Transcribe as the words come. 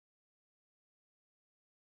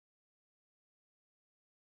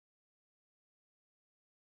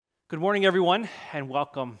Good morning, everyone, and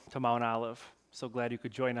welcome to Mount Olive. So glad you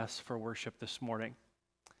could join us for worship this morning.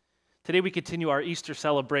 Today we continue our Easter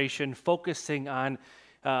celebration, focusing on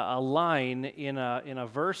a line in a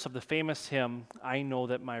verse of the famous hymn, "I Know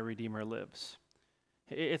That My Redeemer Lives."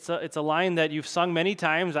 It's a line that you've sung many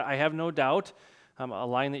times, I have no doubt, a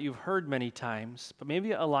line that you've heard many times, but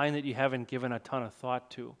maybe a line that you haven't given a ton of thought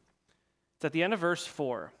to. It's at the end of verse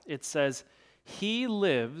 4. It says, "He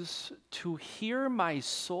lives to hear my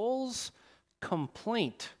soul's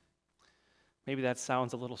complaint." Maybe that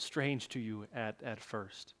sounds a little strange to you at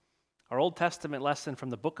first. Our Old Testament lesson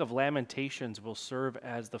from the book of Lamentations will serve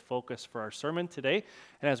as the focus for our sermon today.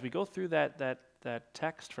 And as we go through that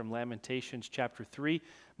text from Lamentations chapter 3,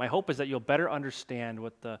 my hope is that you'll better understand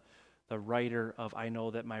what the writer of "I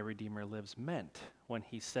Know That My Redeemer Lives" meant when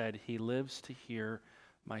he said, "He lives to hear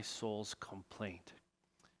my soul's complaint."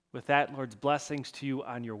 With that, Lord's blessings to you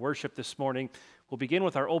on your worship this morning. We'll begin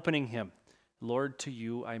with our opening hymn, "Lord, to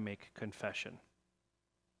you I make confession."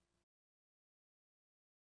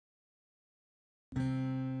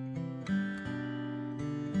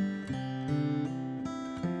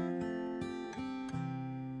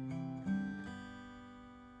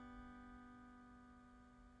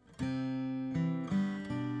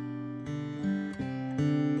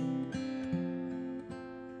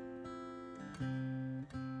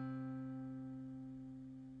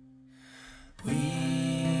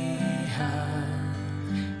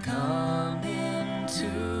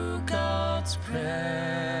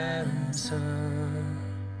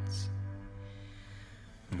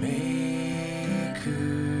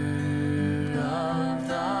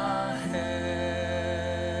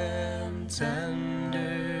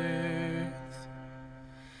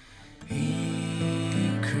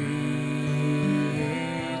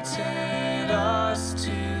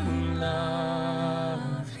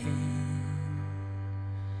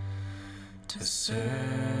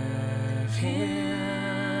 Serve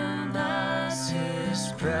him as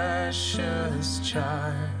his precious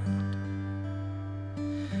child.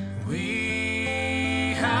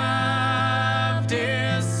 We have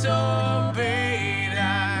disobeyed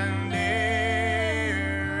and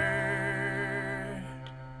erred,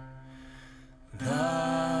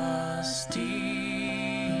 thus deserving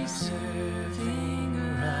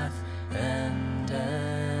wrath and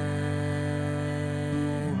anger.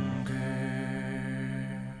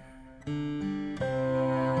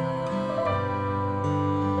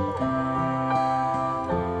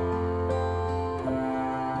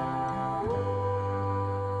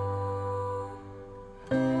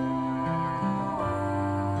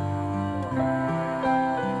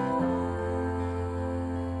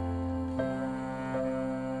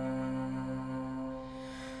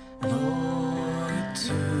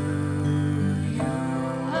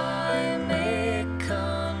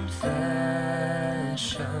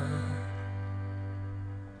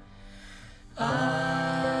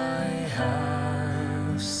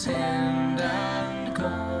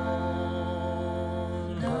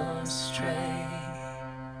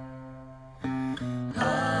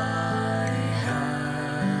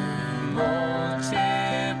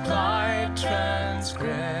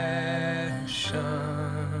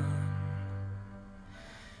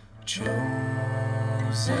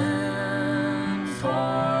 Chosen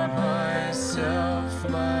for myself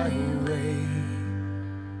my way,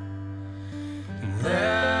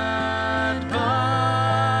 led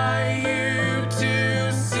by you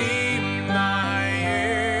to see my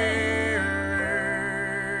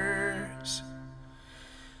errors.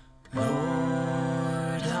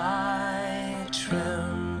 Lord, I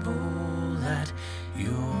tremble at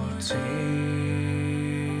your tears.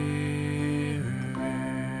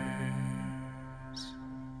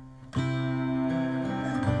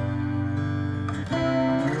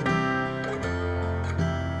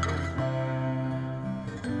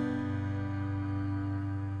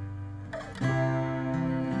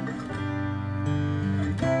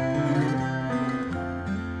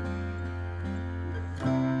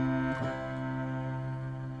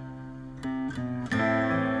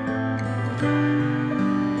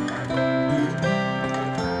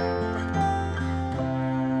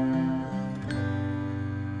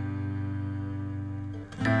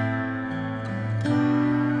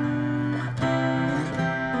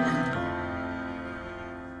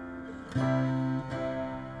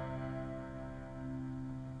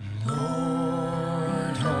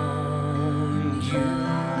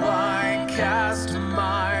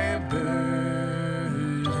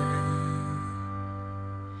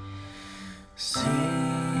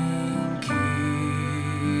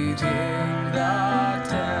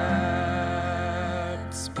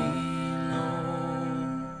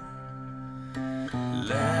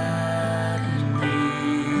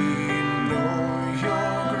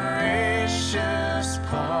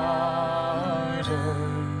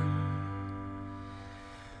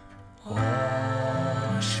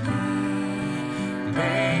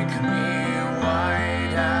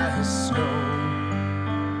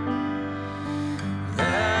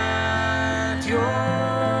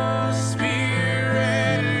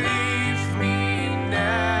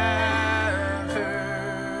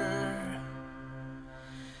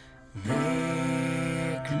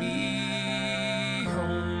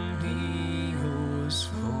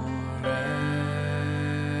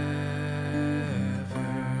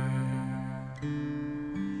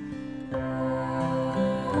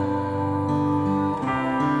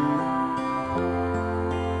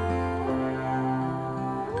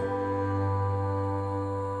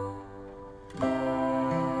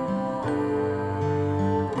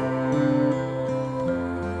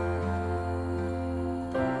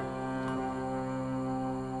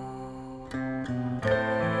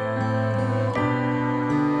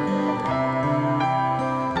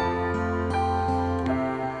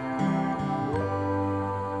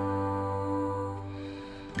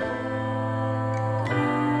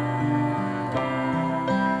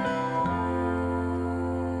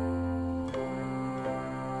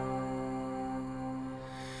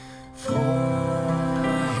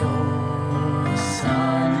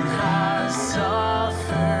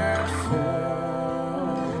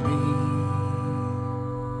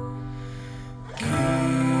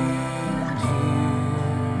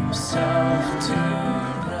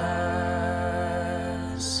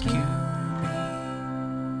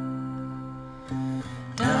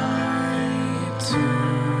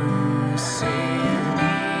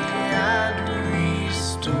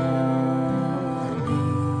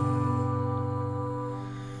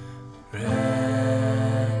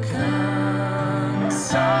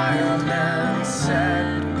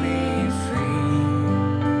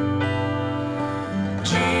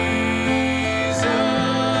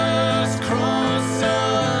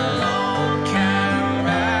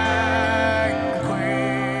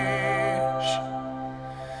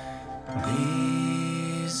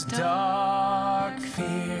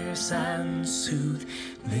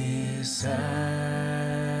 this anguish.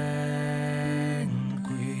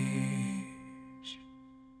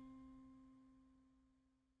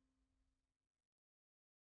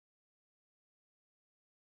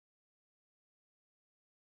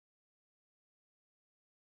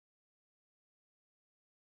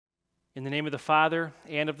 In the name of the Father,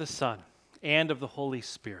 and of the Son, and of the Holy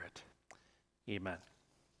Spirit. Amen.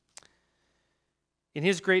 In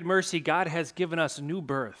his great mercy, God has given us new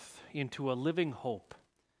birth into a living hope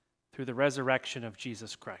through the resurrection of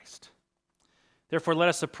Jesus Christ. Therefore, let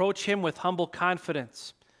us approach him with humble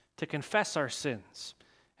confidence to confess our sins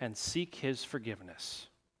and seek his forgiveness.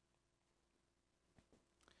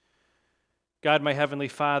 God, my heavenly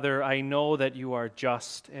Father, I know that you are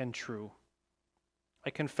just and true. I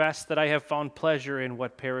confess that I have found pleasure in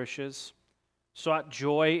what perishes, sought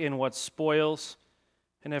joy in what spoils,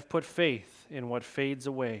 and have put faith in what fades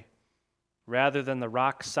away, rather than the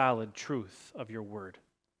rock-solid truth of your word.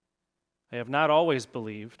 I have not always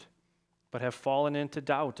believed, but have fallen into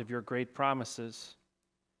doubt of your great promises.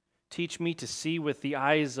 Teach me to see with the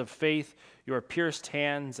eyes of faith your pierced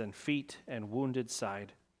hands and feet and wounded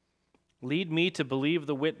side. Lead me to believe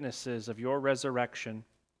the witnesses of your resurrection.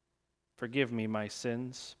 Forgive me my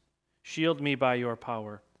sins, shield me by your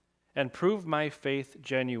power, and prove my faith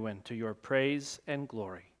genuine to your praise and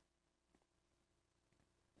glory.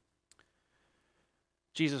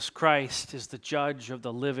 Jesus Christ is the judge of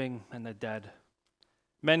the living and the dead.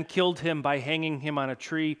 Men killed him by hanging him on a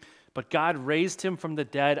tree, but God raised him from the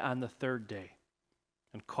dead on the third day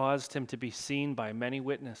and caused him to be seen by many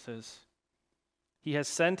witnesses. He has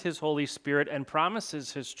sent his Holy Spirit and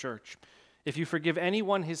promises his church, if you forgive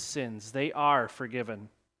anyone his sins, they are forgiven.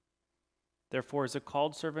 Therefore, as a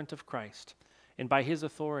called servant of Christ, and by his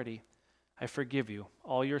authority, I forgive you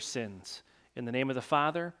all your sins, in the name of the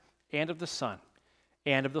Father, and of the Son,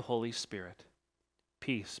 and of the Holy Spirit.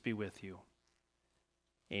 Peace be with you.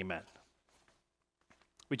 Amen.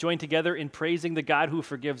 We join together in praising the God who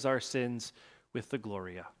forgives our sins with the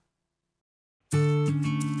Gloria.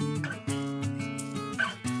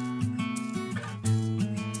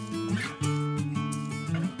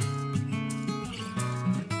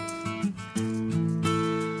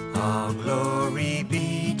 All glory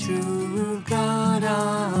be to God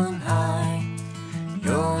on high.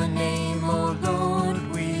 Your name, O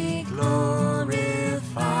Lord, we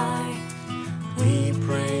glorify. We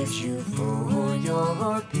praise you for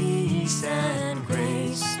your peace and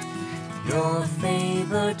grace, your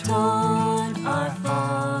favor toward our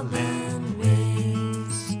fallen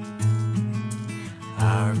race.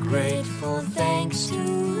 Our grateful thanks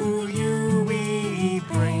to you we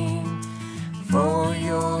bring, for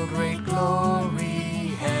your great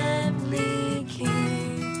glory, heavenly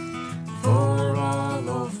King. For all,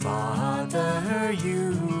 O Father,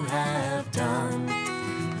 you have done,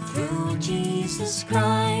 through Jesus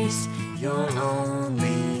Christ, your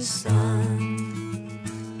only Son.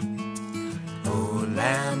 O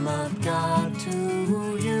Lamb of God,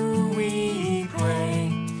 to you we pray.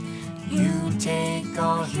 You take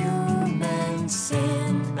all human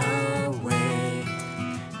sin away.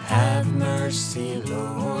 Have mercy,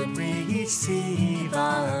 Lord, receive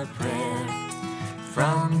our prayer.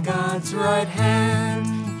 From God's right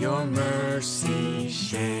hand, your mercy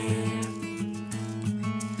share.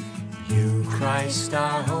 You, Christ,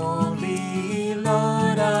 our holy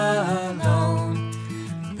Lord alone,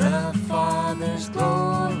 the Father's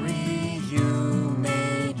glory you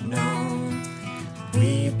made known.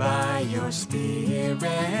 We by your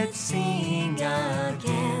Spirit sing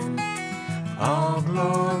again. All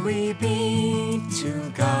glory be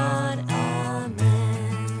to God. Amen.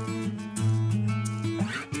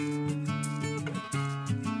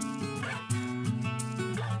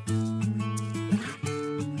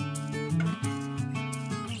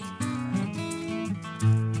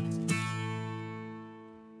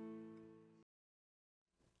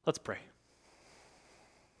 Let's pray.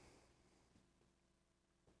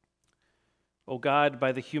 O God,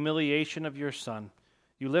 by the humiliation of your Son,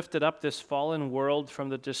 you lifted up this fallen world from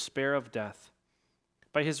the despair of death.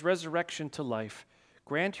 By his resurrection to life,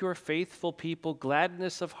 grant your faithful people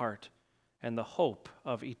gladness of heart and the hope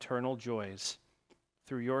of eternal joys.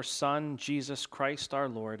 Through your Son, Jesus Christ our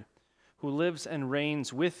Lord, who lives and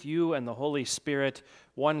reigns with you and the Holy Spirit,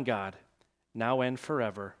 one God, now and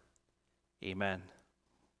forever. Amen.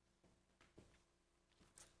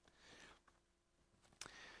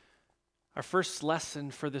 Our first lesson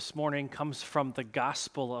for this morning comes from the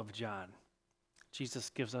Gospel of John. Jesus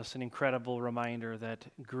gives us an incredible reminder that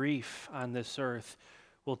grief on this earth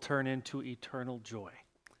will turn into eternal joy.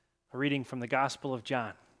 A reading from the Gospel of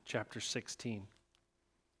John, chapter 16.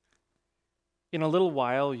 In a little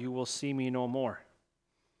while you will see me no more.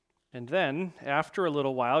 And then, after a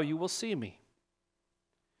little while, you will see me."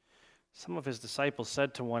 Some of his disciples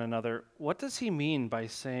said to one another, "What does he mean by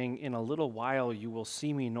saying, 'In a little while you will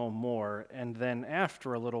see me no more, and then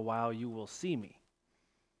after a little while you will see me'?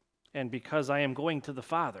 And because I am going to the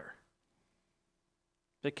Father."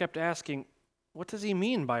 They kept asking, "What does he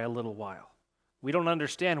mean by a little while? We don't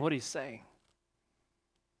understand what he's saying."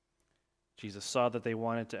 Jesus saw that they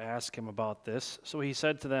wanted to ask him about this, so he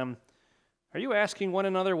said to them, "Are you asking one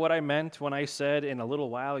another what I meant when I said, 'In a little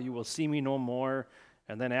while you will see me no more,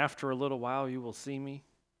 and then after a little while you will see me'?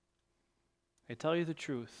 I tell you the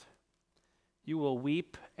truth, you will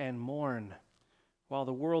weep and mourn while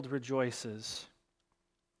the world rejoices.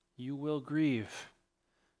 You will grieve,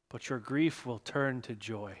 but your grief will turn to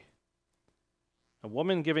joy. A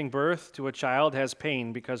woman giving birth to a child has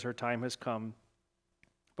pain because her time has come.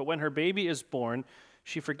 But when her baby is born,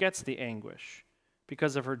 she forgets the anguish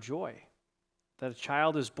because of her joy that a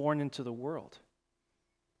child is born into the world.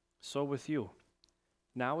 So with you,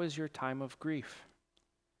 now is your time of grief.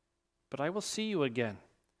 But I will see you again,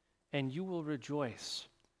 and you will rejoice,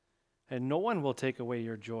 and no one will take away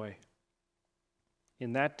your joy.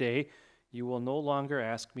 In that day, you will no longer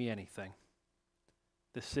ask me anything."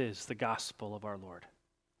 This is the gospel of our Lord.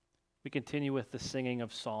 We continue with the singing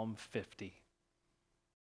of Psalm 50.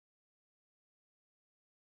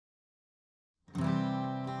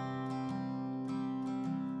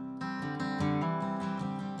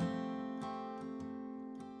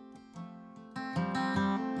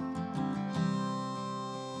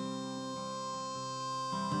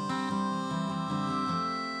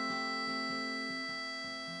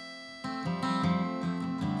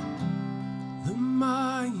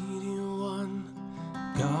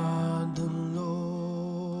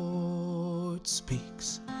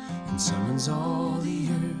 Summons all the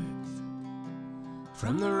earth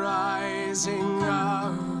from the rising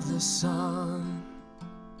of the sun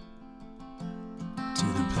to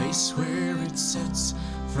the place where it sets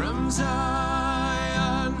from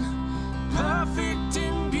Zion, perfect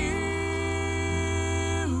in beauty.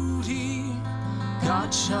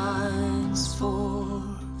 God shines forth,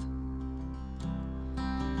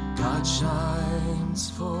 God shines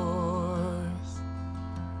forth.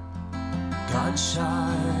 God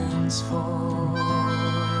shines forth.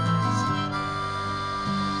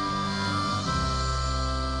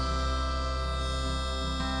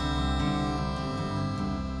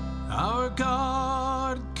 Our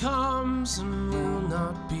God comes and will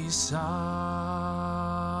not be silent.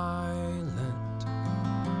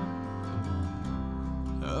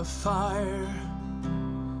 A fire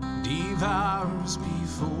devours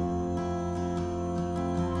before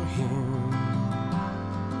him,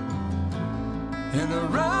 and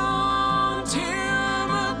around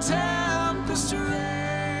him a tempest rages,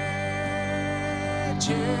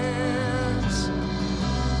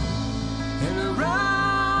 and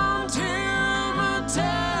around him a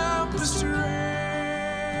tempest rages,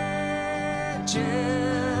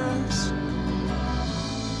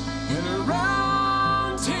 and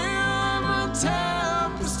around him a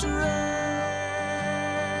tempest rages.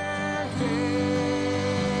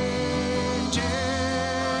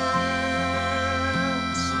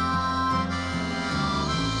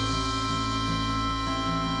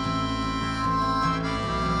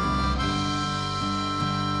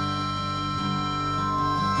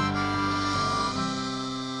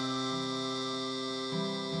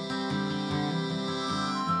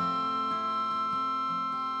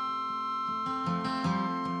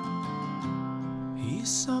 He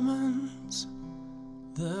summons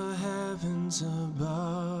the heavens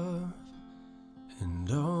above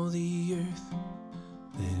and all the earth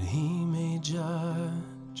that he may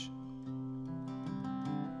judge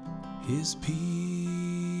his people.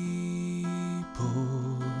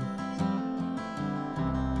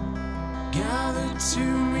 Gather to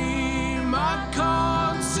me, my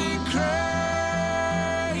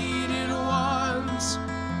consecrated ones,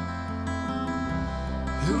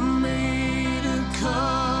 who made a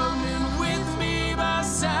covenant with me by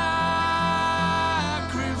sacrifice.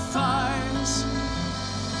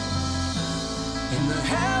 And the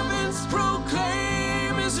heavens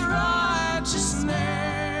proclaim his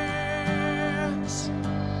righteousness.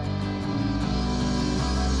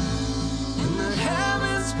 And the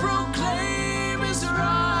heavens proclaim his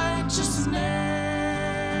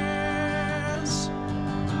righteousness.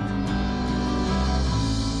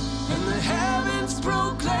 And the heavens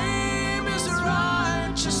proclaim his righteousness.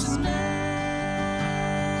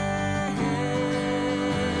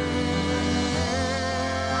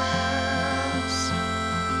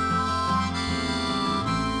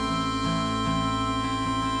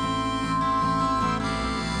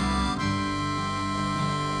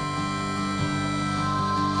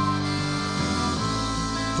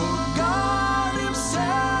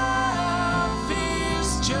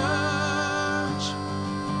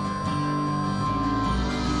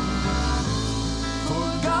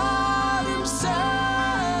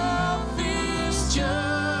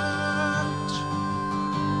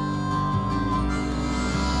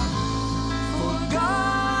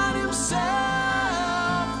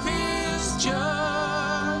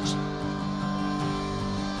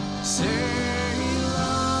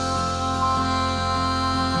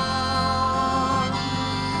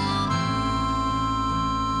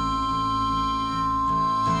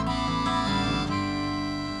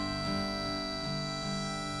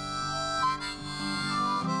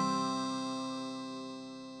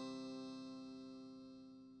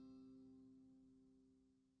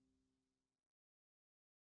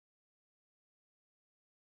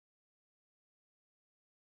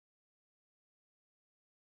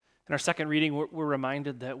 In our second reading, we're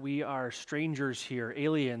reminded that we are strangers here,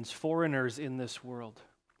 aliens, foreigners in this world.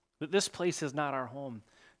 That this place is not our home.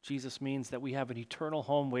 Jesus means that we have an eternal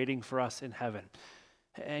home waiting for us in heaven.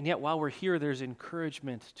 And yet, while we're here, there's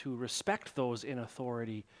encouragement to respect those in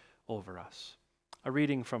authority over us. A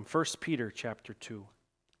reading from 1 Peter chapter 2.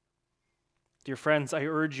 Dear friends, I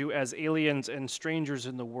urge you as aliens and strangers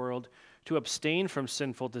in the world to abstain from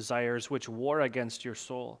sinful desires which war against your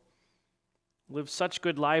soul. Live such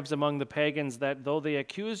good lives among the pagans that though they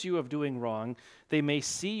accuse you of doing wrong, they may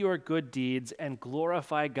see your good deeds and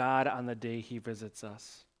glorify God on the day he visits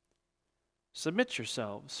us. Submit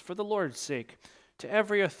yourselves, for the Lord's sake, to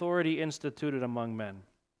every authority instituted among men,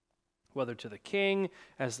 whether to the king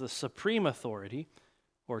as the supreme authority,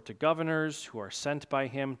 or to governors who are sent by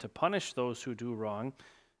him to punish those who do wrong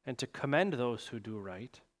and to commend those who do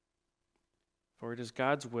right. For it is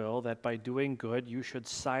God's will that by doing good you should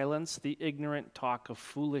silence the ignorant talk of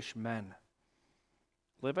foolish men.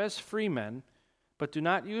 Live as free men, but do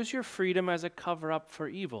not use your freedom as a cover-up for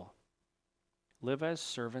evil. Live as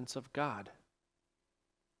servants of God.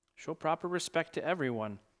 Show proper respect to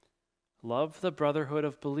everyone. Love the brotherhood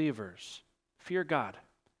of believers. Fear God.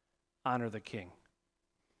 Honor the king.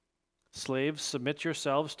 Slaves, submit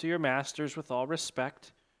yourselves to your masters with all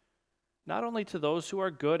respect, not only to those who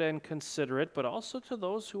are good and considerate, but also to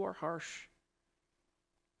those who are harsh.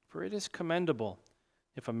 For it is commendable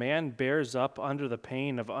if a man bears up under the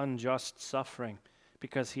pain of unjust suffering,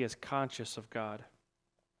 because he is conscious of God.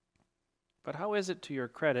 But how is it to your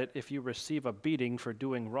credit if you receive a beating for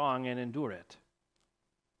doing wrong and endure it?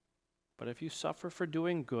 But if you suffer for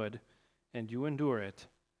doing good and you endure it,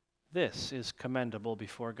 this is commendable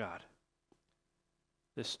before God.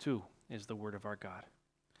 This too is the word of our God.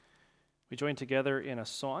 We join together in a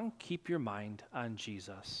song, Keep Your Mind on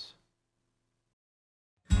Jesus.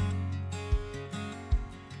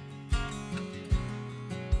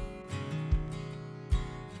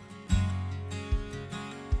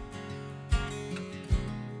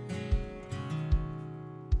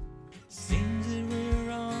 Seems that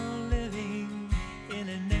we're all living in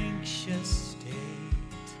an anxious state,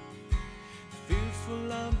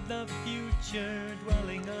 fearful of the future,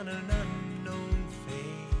 dwelling on an unknown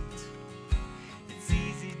fate. It's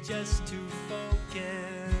easy just to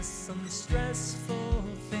focus on the stressful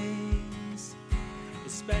things,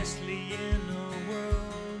 especially in a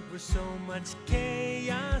world where so much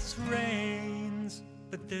chaos reigns.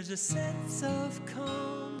 But there's a sense of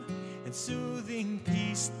calm and soothing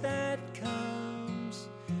peace that comes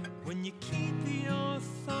when you keep your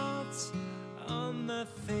thoughts on the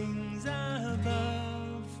things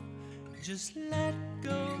above. Just let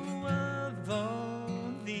go of all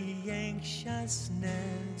the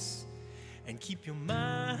anxiousness and keep your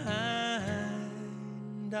mind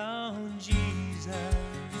on Jesus.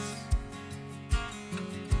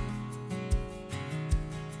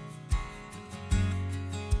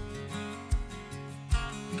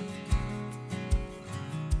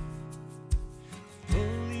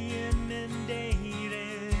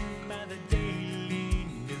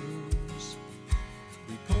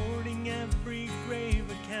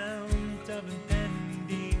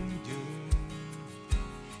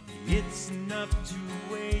 It's enough to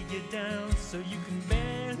weigh you down so you can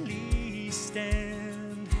barely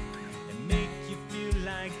stand, and make you feel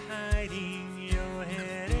like hiding your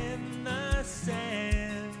head in the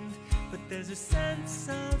sand. But there's a sense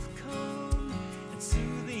of calm and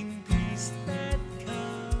soothing peace that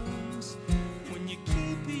comes when you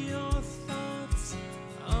keep your thoughts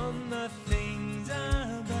on the things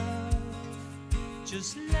above.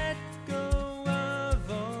 Just let go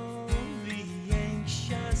of all the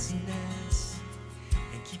anxiousness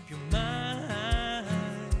and keep your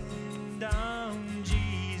mind on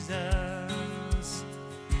Jesus.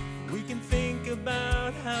 We can think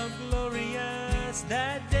about how glorious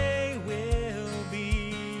that day will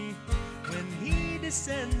be when he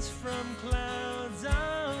descends from clouds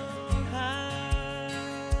on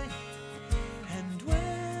high and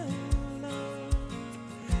dwell on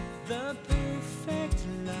the perfect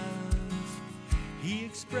love he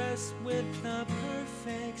expressed with the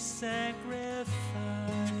perfect sacrifice.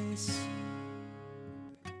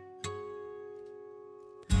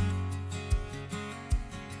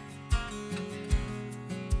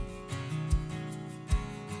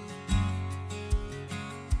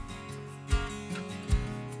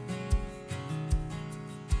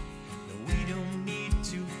 No, we don't need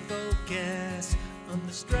to focus on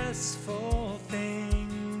the stressful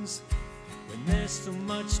things when there's so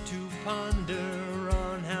much to ponder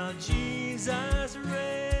on how Jesus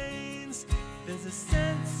reigns. There's a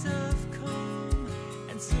sense of calm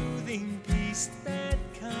and soothing peace that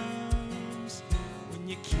comes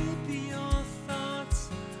you keep your thoughts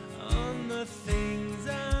on the things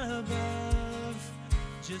above.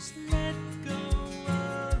 Just let go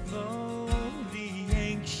of all the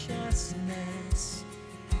anxiousness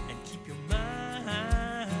and keep your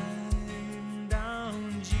mind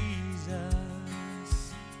on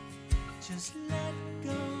Jesus. Just let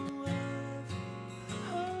go of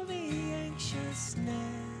all the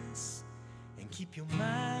anxiousness and keep your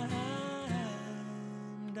mind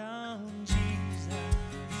on Jesus.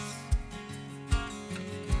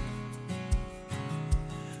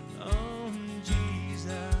 On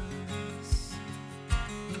Jesus.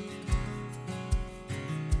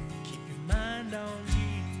 Keep your mind on Jesus.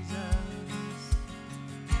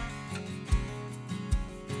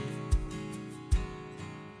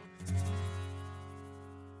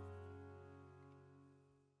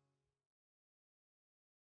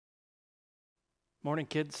 Morning,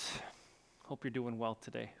 kids. Hope you're doing well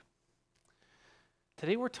today.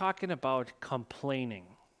 Today we're talking about complaining.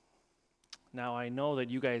 Now, I know that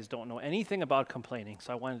you guys don't know anything about complaining,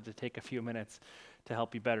 so I wanted to take a few minutes to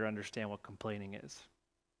help you better understand what complaining is.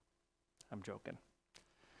 I'm joking.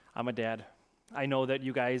 I'm a dad. I know that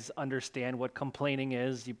you guys understand what complaining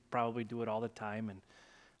is. You probably do it all the time, and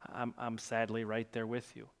I'm sadly right there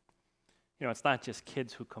with you. You know, it's not just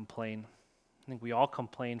kids who complain. I think we all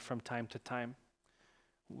complain from time to time.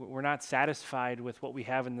 We're not satisfied with what we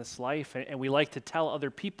have in this life, and we like to tell other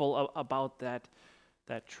people about that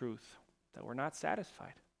truth, that we're not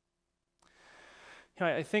satisfied. You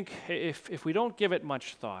know, I think if we don't give it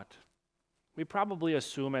much thought, we probably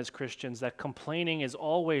assume as Christians that complaining is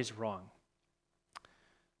always wrong.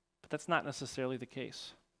 But that's not necessarily the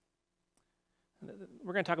case.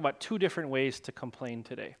 We're going to talk about two different ways to complain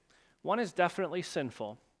today. One is definitely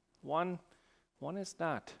sinful. One is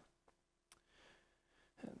not.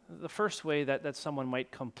 The first way that someone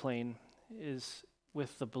might complain is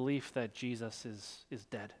with the belief that Jesus is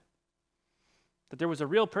dead. That there was a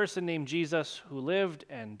real person named Jesus who lived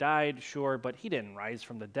and died, sure, but he didn't rise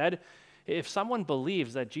from the dead. If someone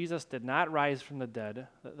believes that Jesus did not rise from the dead,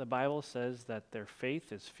 the Bible says that their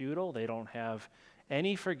faith is futile. They don't have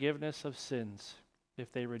any forgiveness of sins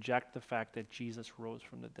if they reject the fact that Jesus rose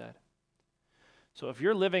from the dead. So if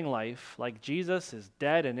you're living life like Jesus is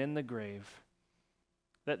dead and in the grave,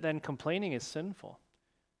 then complaining is sinful.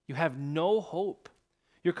 You have no hope.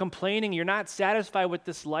 You're complaining, you're not satisfied with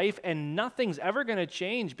this life, and nothing's ever going to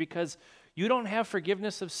change because you don't have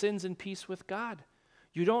forgiveness of sins and peace with God.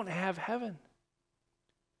 You don't have heaven.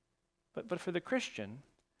 But for the Christian,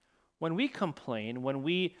 when we complain, when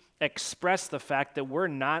we express the fact that we're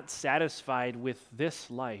not satisfied with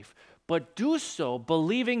this life, but do so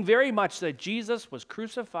believing very much that Jesus was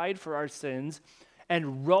crucified for our sins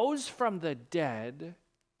and rose from the dead,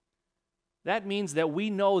 that means that we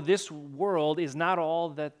know this world is not all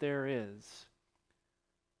that there is.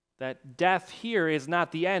 That death here is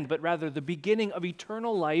not the end, but rather the beginning of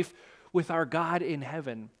eternal life with our God in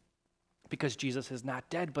heaven. Because Jesus is not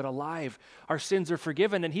dead, but alive. Our sins are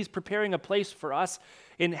forgiven, and he's preparing a place for us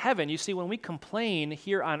in heaven. You see, when we complain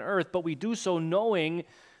here on earth, but we do so knowing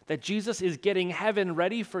that Jesus is getting heaven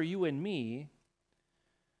ready for you and me,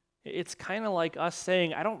 it's kind of like us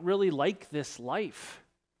saying, I don't really like this life.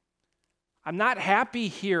 I'm not happy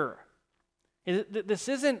here. This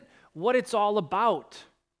isn't what it's all about.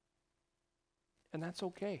 And that's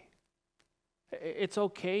okay. It's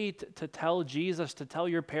okay to tell Jesus, to tell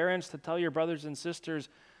your parents, to tell your brothers and sisters,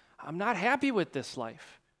 I'm not happy with this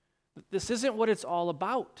life. This isn't what it's all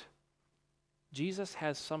about. Jesus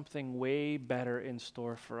has something way better in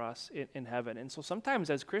store for us in heaven. And so sometimes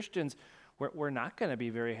as Christians, we're not going to be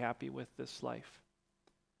very happy with this life.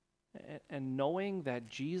 And knowing that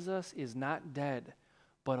Jesus is not dead,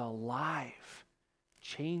 but alive,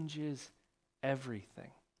 changes everything.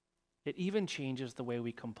 It even changes the way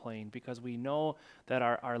we complain because we know that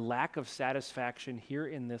our lack of satisfaction here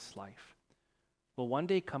in this life will one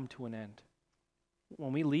day come to an end.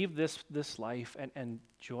 When we leave this life and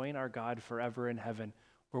join our God forever in heaven,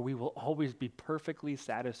 where we will always be perfectly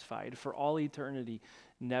satisfied for all eternity,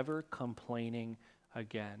 never complaining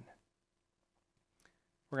again.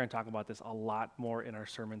 We're going to talk about this a lot more in our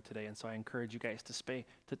sermon today, and so I encourage you guys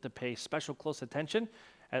to pay special close attention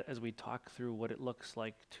as we talk through what it looks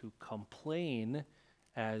like to complain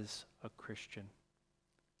as a Christian.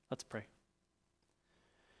 Let's pray.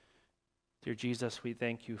 Dear Jesus, we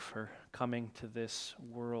thank you for coming to this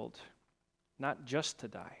world, not just to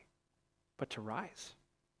die, but to rise.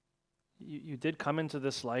 You did come into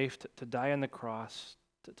this life to die on the cross,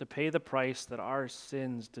 to pay the price that our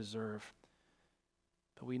sins deserve.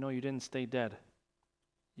 But we know you didn't stay dead.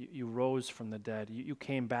 You rose from the dead. You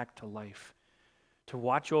came back to life to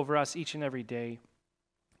watch over us each and every day,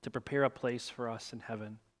 to prepare a place for us in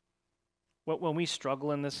heaven. When we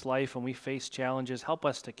struggle in this life, when we face challenges, help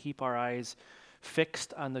us to keep our eyes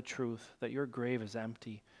fixed on the truth that your grave is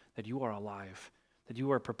empty, that you are alive, that you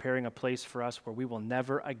are preparing a place for us where we will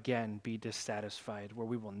never again be dissatisfied, where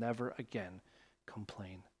we will never again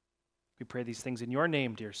complain. We pray these things in your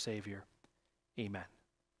name, dear Savior. Amen.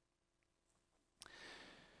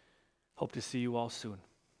 Hope to see you all soon.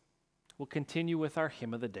 We'll continue with our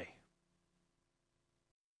hymn of the day.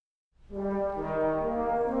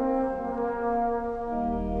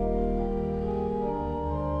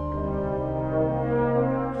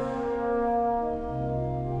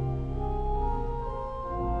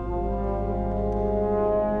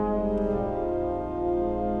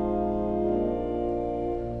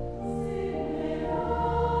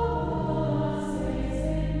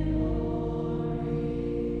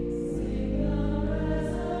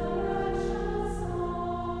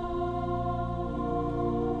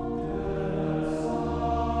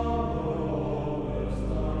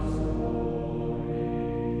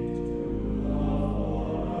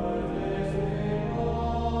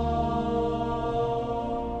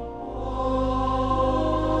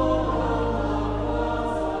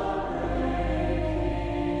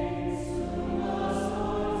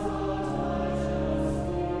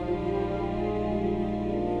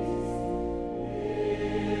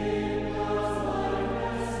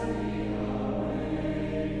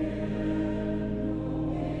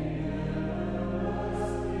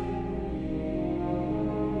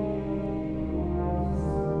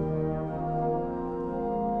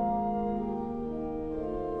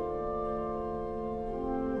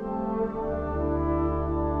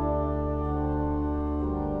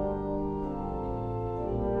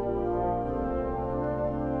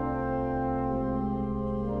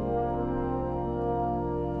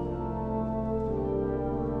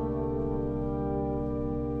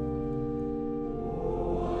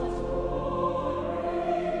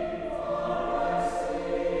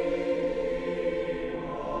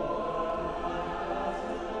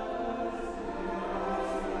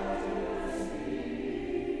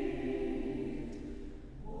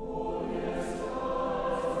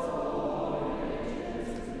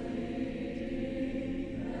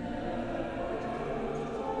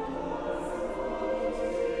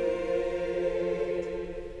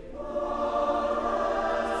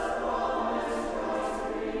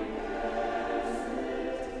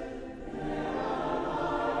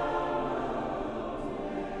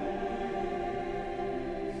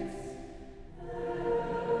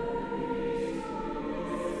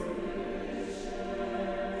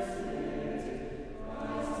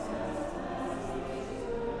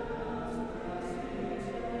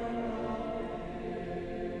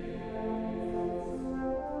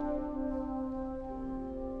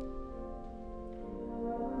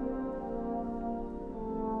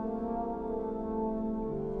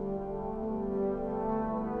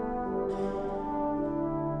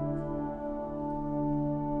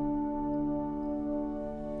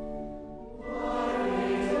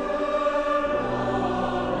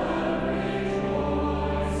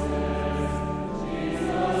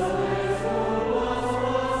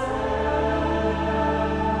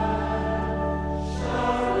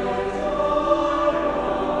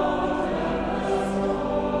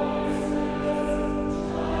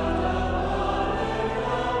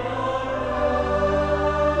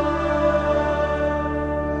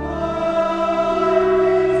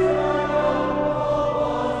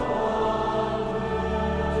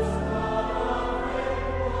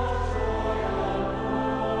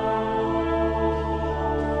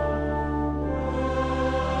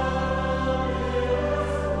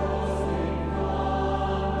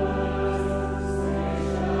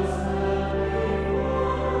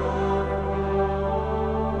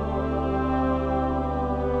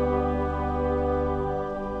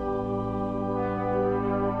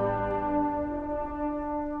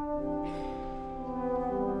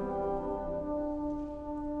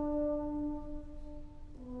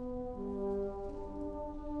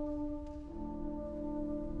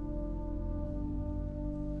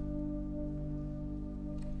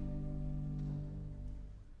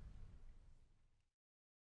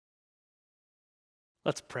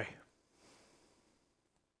 Let's pray.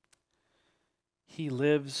 He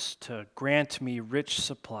lives to grant me rich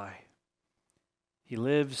supply. He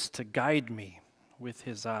lives to guide me with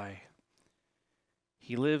his eye.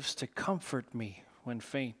 He lives to comfort me when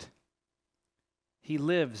faint. He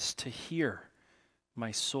lives to hear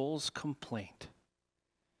my soul's complaint.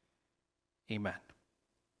 Amen.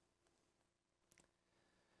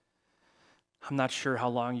 I'm not sure how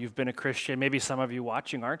long you've been a Christian. Maybe some of you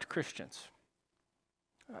watching aren't Christians.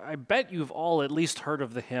 I bet you've all at least heard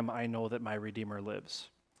of the hymn, "I Know That My Redeemer Lives."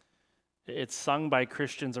 It's sung by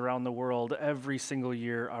Christians around the world every single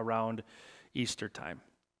year around Easter time.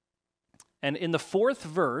 And in the fourth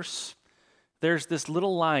verse, there's this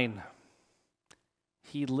little line,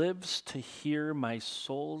 "He lives to hear my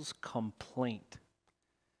soul's complaint."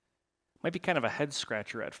 Might be kind of a head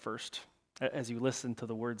scratcher at first as you listen to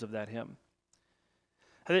the words of that hymn.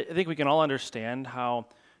 I think we can all understand how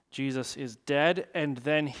Jesus is dead and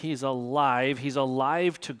then he's alive. He's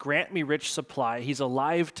alive to grant me rich supply. He's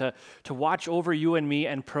alive to watch over you and me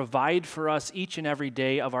and provide for us each and every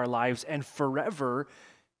day of our lives and forever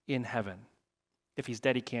in heaven. If he's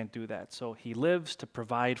dead, he can't do that. So he lives to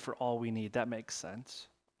provide for all we need. That makes sense.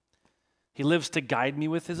 He lives to guide me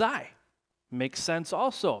with his eye. Makes sense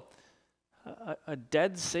also. A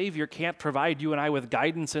dead Savior can't provide you and I with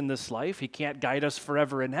guidance in this life. He can't guide us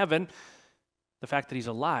forever in heaven. The fact that he's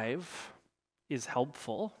alive is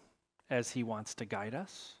helpful as he wants to guide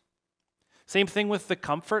us. Same thing with the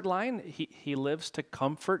comfort line. He lives to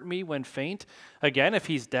comfort me when faint. Again, if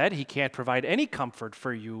he's dead, he can't provide any comfort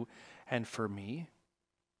for you and for me.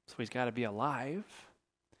 So he's got to be alive.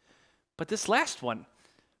 But this last one,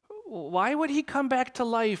 why would he come back to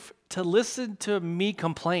life to listen to me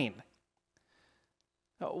complain?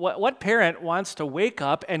 What parent wants to wake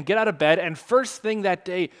up and get out of bed and first thing that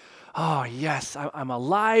day, "Oh yes, I'm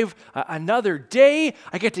alive, another day,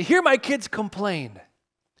 I get to hear my kids complain"?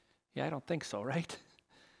 Yeah, I don't think so, right?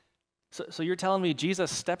 So you're telling me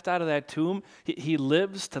Jesus stepped out of that tomb, he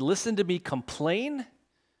lives to listen to me complain?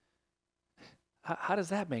 How does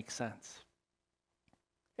that make sense?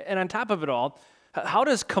 And on top of it all, how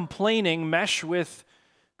does complaining mesh with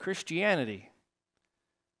Christianity?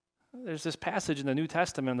 There's this passage in the New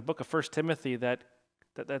Testament in the book of 1 Timothy that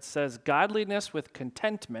says, "Godliness with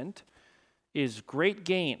contentment is great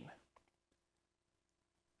gain."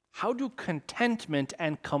 How do contentment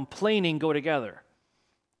and complaining go together?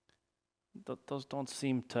 Those don't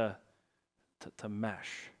seem to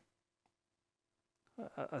mesh.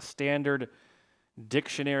 A standard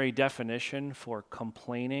dictionary definition for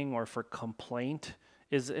complaining or for complaint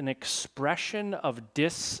is an expression of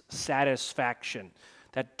dissatisfaction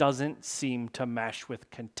that doesn't seem to mesh with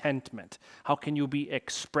contentment. How can you be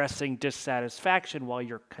expressing dissatisfaction while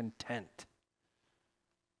you're content?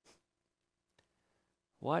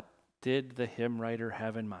 What did the hymn writer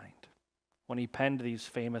have in mind when he penned these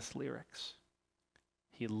famous lyrics?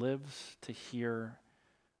 He lives to hear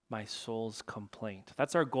my soul's complaint.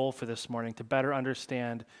 That's our goal for this morning, to better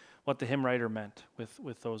understand what the hymn writer meant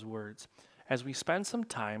with those words. As we spend some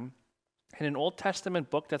time in an Old Testament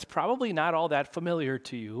book that's probably not all that familiar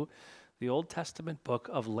to you, the Old Testament book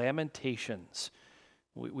of Lamentations.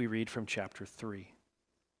 We read from chapter 3.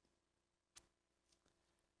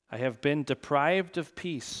 "I have been deprived of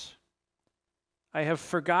peace. I have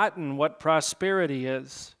forgotten what prosperity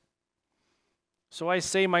is. So I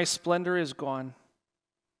say my splendor is gone,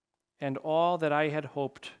 and all that I had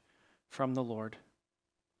hoped from the Lord.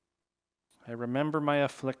 I remember my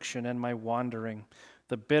affliction and my wandering,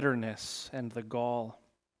 the bitterness and the gall.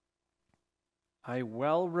 I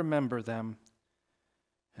well remember them,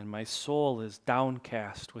 and my soul is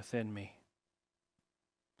downcast within me.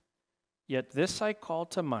 Yet this I call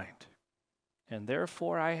to mind, and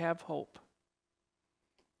therefore I have hope.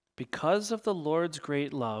 Because of the Lord's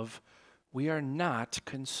great love, we are not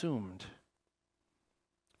consumed.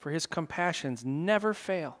 For his compassions never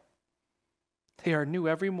fail. They are new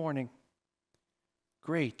every morning.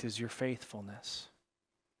 Great is your faithfulness.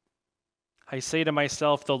 I say to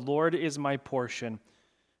myself, the Lord is my portion,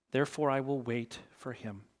 therefore I will wait for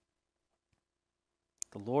him.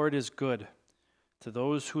 The Lord is good to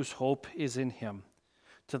those whose hope is in him,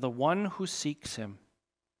 to the one who seeks him.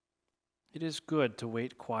 It is good to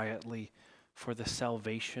wait quietly for the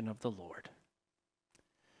salvation of the Lord."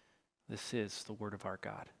 This is the word of our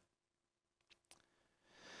God.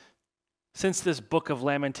 Since this book of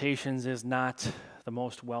Lamentations is not the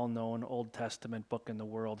most well-known Old Testament book in the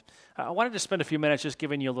world, I wanted to spend a few minutes just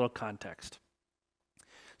giving you a little context.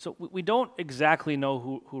 So we don't exactly know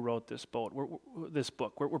who wrote this book.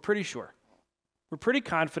 We're pretty sure. We're pretty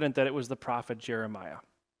confident that it was the prophet Jeremiah.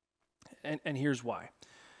 And here's why.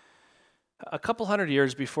 A couple hundred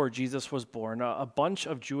years before Jesus was born, a bunch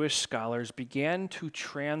of Jewish scholars began to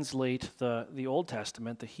translate the Old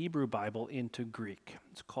Testament, the Hebrew Bible, into Greek.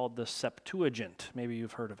 It's called the Septuagint. Maybe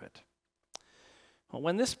you've heard of it. Well,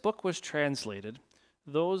 when this book was translated,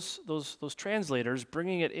 those translators,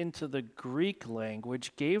 bringing it into the Greek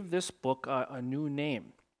language, gave this book a new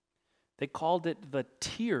name. They called it the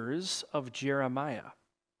Tears of Jeremiah.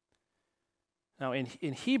 Now,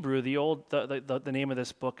 in Hebrew, the name of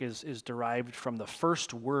this book is derived from the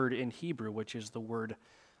first word in Hebrew, which is the word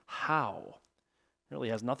how. It really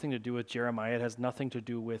has nothing to do with Jeremiah. It has nothing to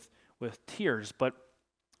do with tears. But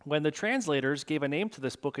when the translators gave a name to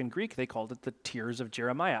this book in Greek, they called it the Tears of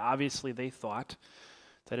Jeremiah. Obviously, they thought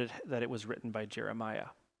that it was written by Jeremiah.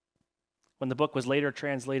 When the book was later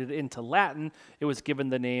translated into Latin, it was given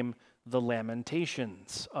the name the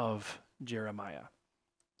Lamentations of Jeremiah.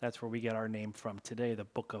 That's where we get our name from today, the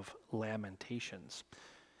book of Lamentations.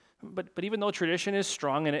 But even though tradition is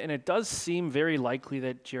strong, and it does seem very likely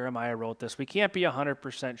that Jeremiah wrote this, we can't be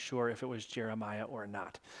 100% sure if it was Jeremiah or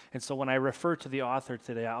not. And so when I refer to the author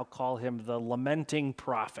today, I'll call him the lamenting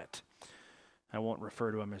prophet. I won't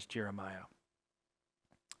refer to him as Jeremiah.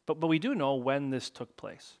 But we do know when this took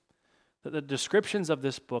place. The descriptions of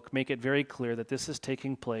this book make it very clear that this is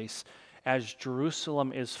taking place as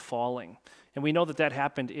Jerusalem is falling. And we know that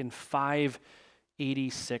happened in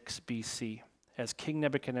 586 BC as King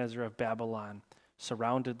Nebuchadnezzar of Babylon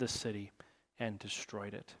surrounded the city and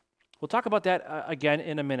destroyed it. We'll talk about that again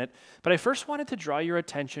in a minute, but I first wanted to draw your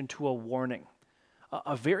attention to a warning,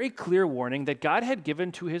 a very clear warning that God had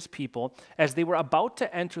given to his people as they were about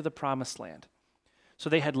to enter the promised land. So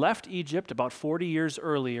they had left Egypt about 40 years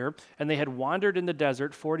earlier, and they had wandered in the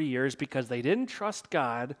desert 40 years because they didn't trust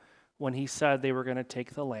God when he said they were going to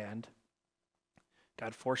take the land.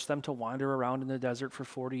 God forced them to wander around in the desert for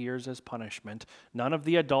 40 years as punishment. None of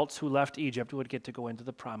the adults who left Egypt would get to go into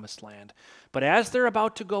the promised land. But as they're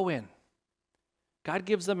about to go in, God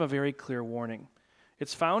gives them a very clear warning.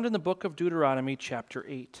 It's found in the book of Deuteronomy chapter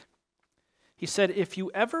 8. He said, "If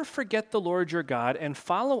you ever forget the Lord your God and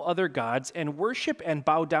follow other gods and worship and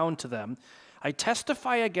bow down to them, I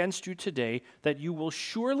testify against you today that you will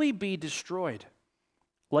surely be destroyed.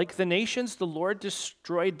 Like the nations the Lord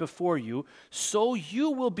destroyed before you, so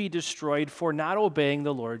you will be destroyed for not obeying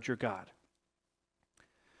the Lord your God."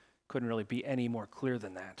 Couldn't really be any more clear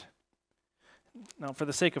than that. Now, for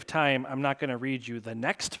the sake of time, I'm not going to read you the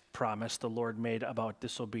next promise the Lord made about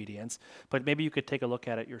disobedience, but maybe you could take a look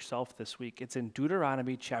at it yourself this week. It's in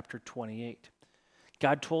Deuteronomy chapter 28.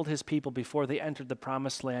 God told his people before they entered the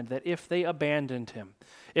promised land that if they abandoned him,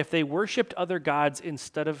 if they worshiped other gods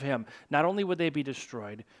instead of him, not only would they be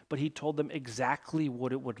destroyed, but he told them exactly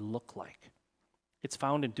what it would look like. It's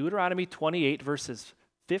found in Deuteronomy 28, verses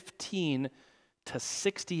 15 to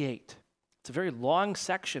 68. It's a very long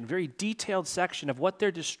section, very detailed section of what their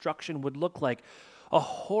destruction would look like. A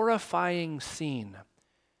horrifying scene,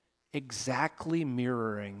 exactly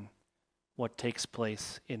mirroring what takes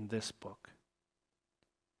place in this book.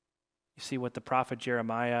 You see what the prophet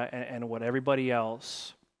Jeremiah and what everybody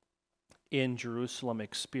else in Jerusalem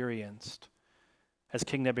experienced as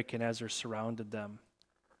King Nebuchadnezzar surrounded them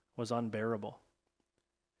was unbearable.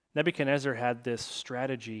 Nebuchadnezzar had this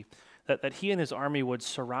strategy that he and his army would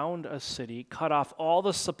surround a city, cut off all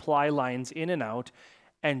the supply lines in and out,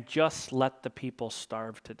 and just let the people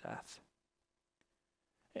starve to death.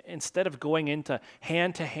 Instead of going into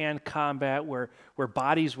hand-to-hand combat where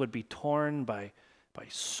bodies would be torn by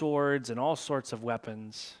swords and all sorts of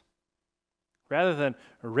weapons, rather than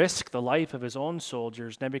risk the life of his own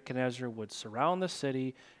soldiers, Nebuchadnezzar would surround the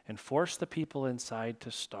city and force the people inside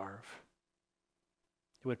to starve.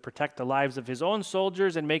 He would protect the lives of his own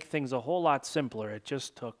soldiers and make things a whole lot simpler. It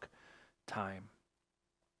just took time.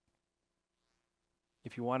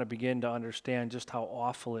 If you want to begin to understand just how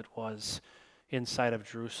awful it was inside of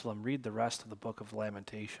Jerusalem, read the rest of the book of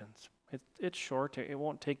Lamentations. It's short. It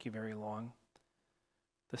won't take you very long.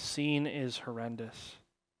 The scene is horrendous.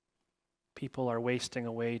 People are wasting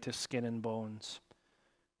away to skin and bones.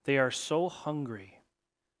 They are so hungry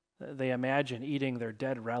that they imagine eating their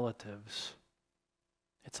dead relatives.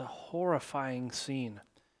 It's a horrifying scene.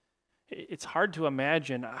 It's hard to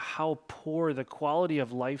imagine how poor the quality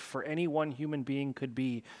of life for any one human being could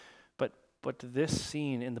be, but this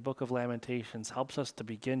scene in the book of Lamentations helps us to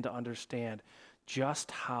begin to understand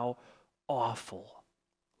just how awful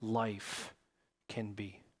life can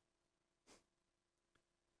be.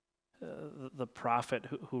 The prophet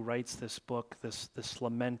who writes this book, this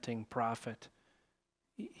lamenting prophet,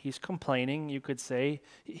 he's complaining, you could say.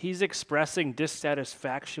 He's expressing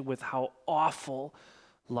dissatisfaction with how awful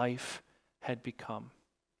life had become.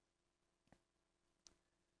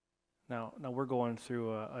 Now we're going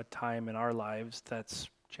through a time in our lives that's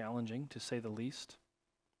challenging, to say the least,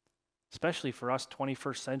 especially for us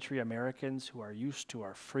 21st century Americans who are used to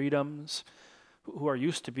our freedoms, who are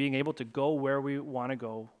used to being able to go where we want to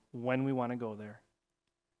go, when we want to go there,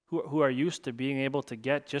 who are used to being able to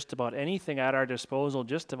get just about anything at our disposal,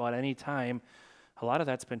 just about any time, a lot of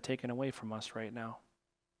that's been taken away from us right now.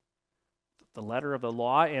 The letter of the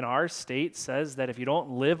law in our state says that if you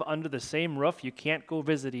don't live under the same roof, you can't go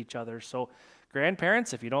visit each other. So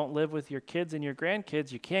grandparents, if you don't live with your kids and your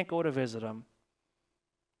grandkids, you can't go to visit them.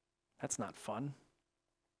 That's not fun.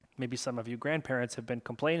 Maybe some of you grandparents have been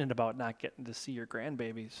complaining about not getting to see your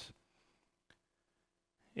grandbabies.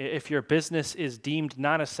 If your business is deemed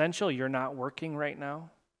non-essential, you're not working right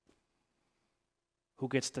now. Who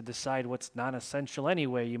gets to decide what's non-essential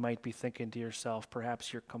anyway, you might be thinking to yourself.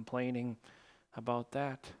 Perhaps you're complaining about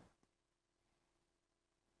that.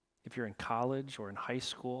 If you're in college or in high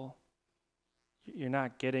school, you're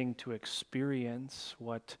not getting to experience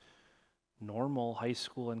what normal high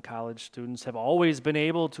school and college students have always been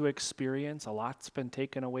able to experience. A lot's been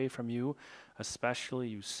taken away from you, especially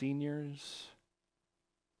you seniors.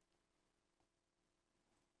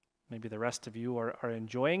 Maybe the rest of you are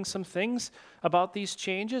enjoying some things about these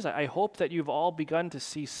changes. I hope that you've all begun to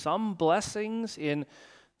see some blessings in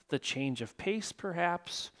the change of pace,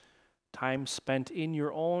 perhaps, time spent in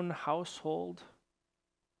your own household.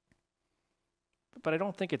 But I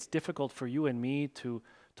don't think it's difficult for you and me to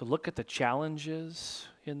look at the challenges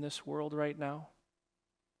in this world right now,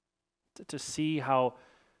 to see how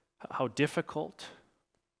difficult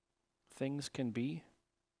things can be.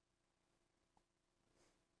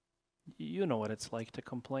 You know what it's like to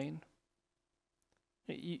complain.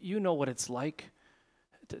 You know what it's like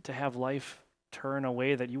to have life turn a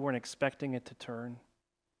way that you weren't expecting it to turn.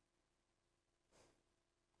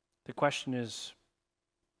 The question is,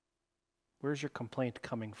 where's your complaint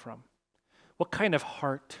coming from? What kind of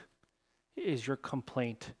heart is your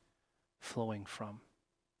complaint flowing from?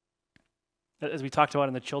 As we talked about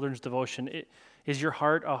in the children's devotion, is your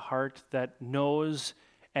heart a heart that knows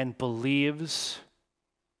and believes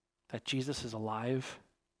that Jesus is alive?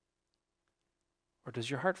 Or does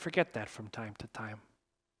your heart forget that from time to time?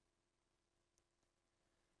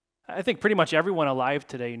 I think pretty much everyone alive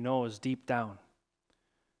today knows deep down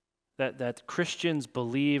that Christians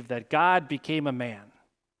believe that God became a man.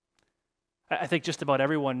 I think just about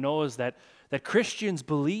everyone knows that Christians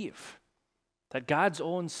believe that God's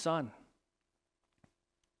own Son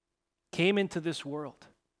came into this world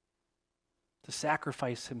to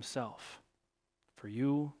sacrifice himself for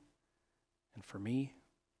you and for me.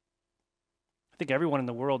 I think everyone in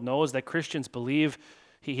the world knows that Christians believe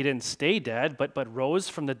he didn't stay dead, but rose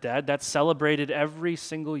from the dead. That's celebrated every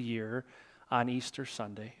single year on Easter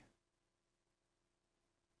Sunday.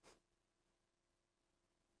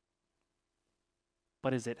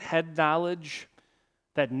 But is it head knowledge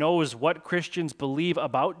that knows what Christians believe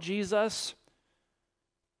about Jesus?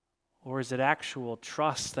 Or is it actual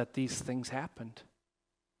trust that these things happened?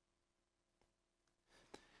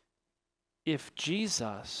 If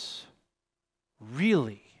Jesus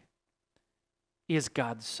really is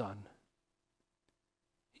God's Son,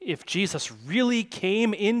 if Jesus really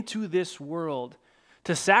came into this world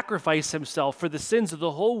to sacrifice himself for the sins of the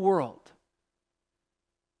whole world,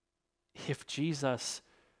 if Jesus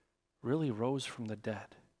really rose from the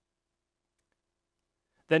dead,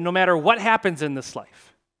 then no matter what happens in this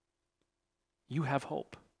life, you have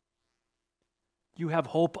hope. You have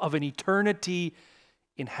hope of an eternity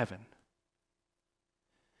in heaven.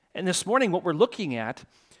 And this morning, what we're looking at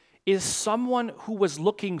is someone who was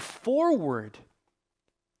looking forward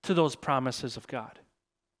to those promises of God.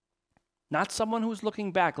 Not someone who's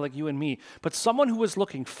looking back like you and me, but someone who was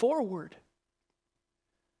looking forward.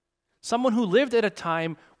 Someone who lived at a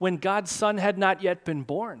time when God's Son had not yet been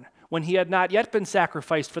born, when he had not yet been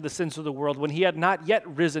sacrificed for the sins of the world, when he had not yet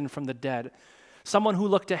risen from the dead. Someone who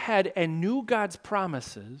looked ahead and knew God's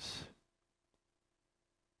promises,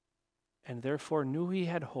 and therefore knew he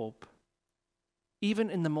had hope, even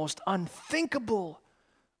in the most unthinkable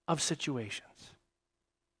of situations.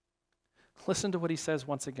 Listen to what he says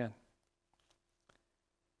once again.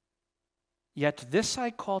 Yet this I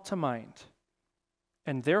call to mind,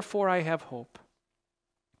 and therefore I have hope.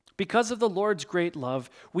 Because of the Lord's great love,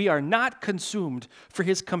 we are not consumed, for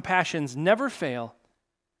his compassions never fail.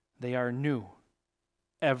 They are new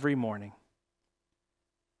every morning.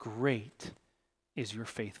 Great is your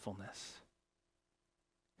faithfulness.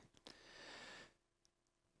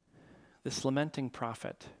 This lamenting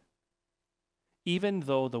prophet, even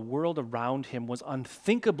though the world around him was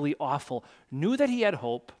unthinkably awful, knew that he had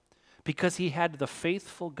hope because he had the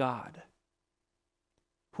faithful God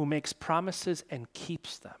who makes promises and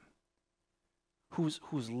keeps them,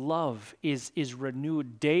 whose love is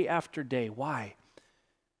renewed day after day. Why?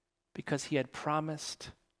 Because he had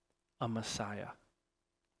promised a Messiah.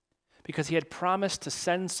 because he had promised to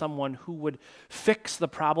send someone who would fix the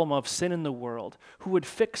problem of sin in the world, who would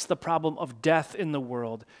fix the problem of death in the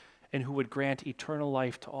world, and who would grant eternal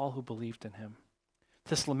life to all who believed in him.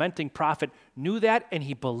 This lamenting prophet knew that, and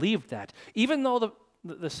he believed that, even though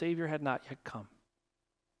the Savior had not yet come.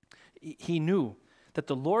 He knew that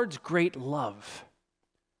the Lord's great love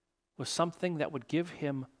was something that would give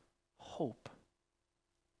him hope.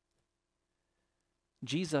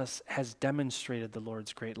 Jesus has demonstrated the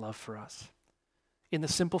Lord's great love for us in the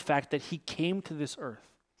simple fact that he came to this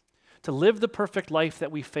earth to live the perfect life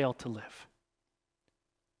that we fail to live,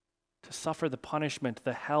 to suffer the punishment,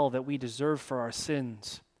 the hell that we deserve for our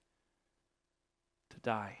sins, to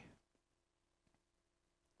die,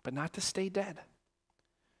 but not to stay dead,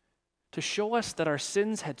 to show us that our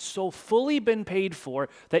sins had so fully been paid for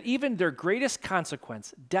that even their greatest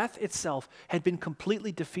consequence, death itself, had been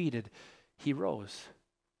completely defeated. He rose.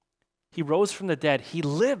 He rose from the dead. He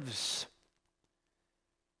lives.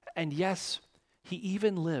 And yes, he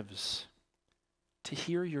even lives to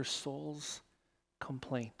hear your soul's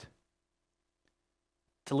complaint,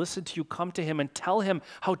 to listen to you come to him and tell him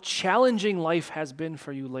how challenging life has been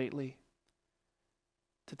for you lately,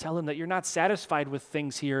 to tell him that you're not satisfied with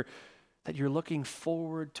things here, that you're looking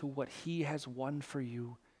forward to what he has won for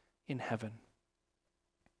you in heaven.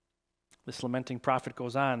 This lamenting prophet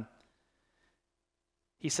goes on.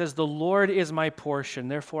 He says, "The Lord is my portion,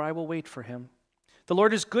 therefore I will wait for him. The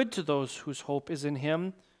Lord is good to those whose hope is in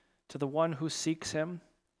him, to the one who seeks him.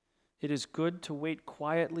 It is good to wait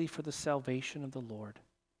quietly for the salvation of the Lord.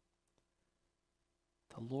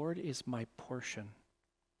 The Lord is my portion.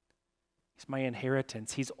 He's my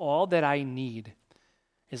inheritance. He's all that I need.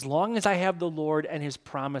 As long as I have the Lord and his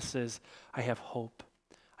promises, I have hope.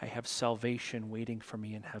 I have salvation waiting for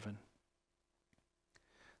me in heaven."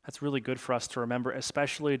 That's really good for us to remember,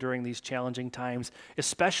 especially during these challenging times,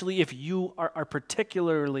 especially if you are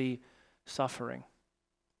particularly suffering,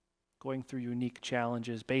 going through unique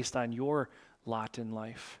challenges based on your lot in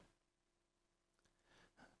life.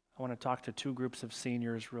 I want to talk to two groups of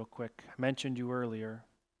seniors real quick. I mentioned you earlier.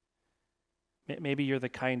 Maybe you're the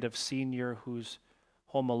kind of senior who's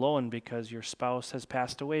home alone because your spouse has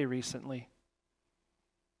passed away recently.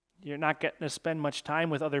 You're not getting to spend much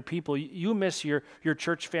time with other people. You miss your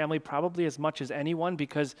church family probably as much as anyone,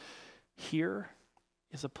 because here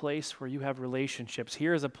is a place where you have relationships.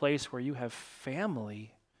 Here is a place where you have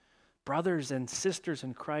family, brothers and sisters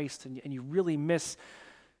in Christ, and you really miss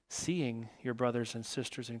seeing your brothers and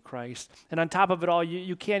sisters in Christ. And on top of it all,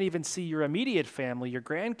 you can't even see your immediate family, your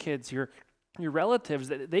grandkids, your relatives.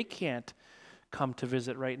 They can't come to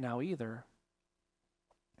visit right now either.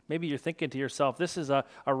 Maybe you're thinking to yourself, this is a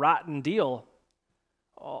rotten deal.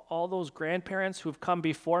 All those grandparents who've come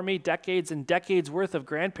before me, decades and decades worth of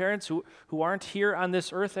grandparents who aren't here on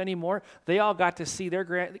this earth anymore, they all got to see their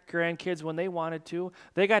grandkids when they wanted to.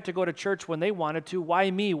 They got to go to church when they wanted to.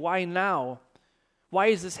 Why me? Why now? Why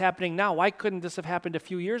is this happening now? Why couldn't this have happened a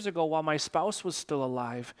few years ago while my spouse was still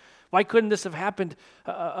alive? Why couldn't this have happened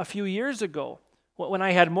a few years ago when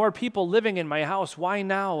I had more people living in my house? Why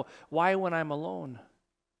now? Why when I'm alone?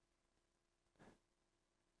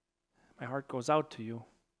 My heart goes out to you.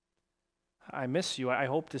 I miss you. I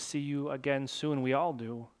hope to see you again soon. We all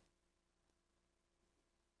do.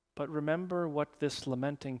 But remember what this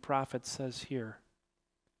lamenting prophet says here.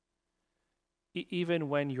 Even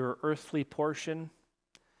when your earthly portion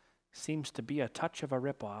seems to be a touch of a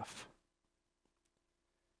ripoff,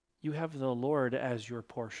 you have the Lord as your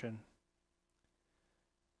portion.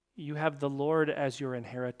 You have the Lord as your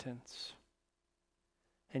inheritance.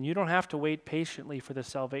 And you don't have to wait patiently for the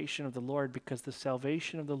salvation of the Lord, because the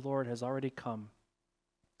salvation of the Lord has already come.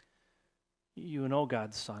 You know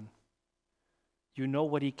God's Son. You know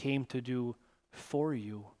what he came to do for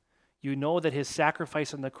you. You know that his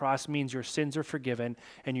sacrifice on the cross means your sins are forgiven,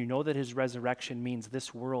 and you know that his resurrection means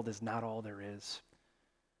this world is not all there is.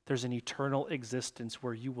 There's an eternal existence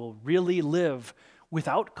where you will really live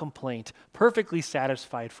without complaint, perfectly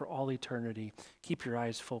satisfied for all eternity. Keep your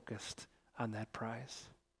eyes focused on that prize.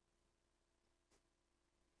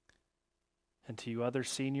 And to you other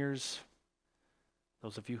seniors,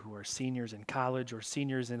 those of you who are seniors in college or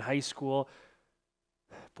seniors in high school,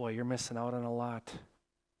 boy, you're missing out on a lot.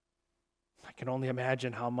 I can only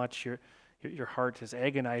imagine how much your heart is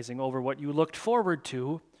agonizing over what you looked forward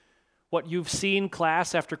to, what you've seen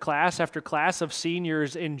class after class after class of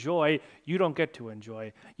seniors enjoy. You don't get to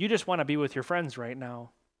enjoy. You just want to be with your friends right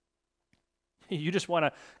now. You just want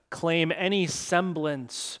to claim any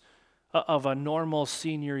semblance of a normal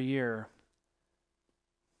senior year.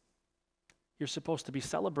 You're supposed to be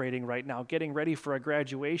celebrating right now, getting ready for a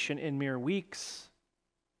graduation in mere weeks.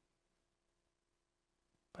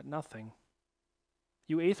 but nothing.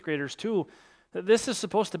 You eighth graders too, this is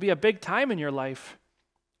supposed to be a big time in your life.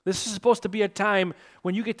 This is supposed to be a time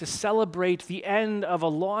when you get to celebrate the end of a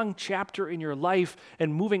long chapter in your life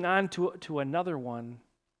and moving on to another one.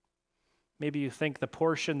 Maybe you think the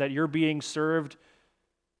portion that you're being served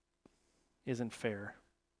isn't fair.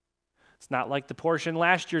 It's not like the portion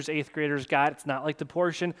last year's eighth graders got. It's not like the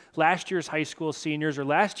portion last year's high school seniors or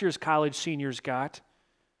last year's college seniors got.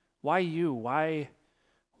 Why you? Why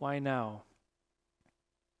now?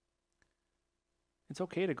 It's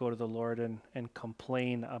okay to go to the Lord and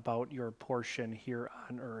complain about your portion here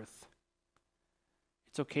on earth.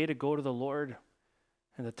 It's okay to go to the Lord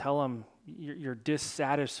and to tell him you're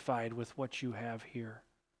dissatisfied with what you have here.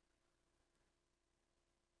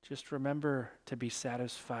 Just remember to be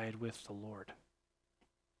satisfied with the Lord.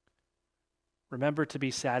 Remember to be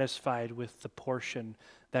satisfied with the portion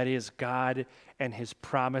that is God and his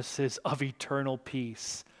promises of eternal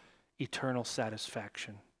peace, eternal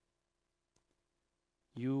satisfaction.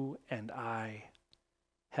 You and I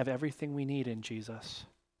have everything we need in Jesus.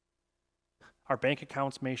 Our bank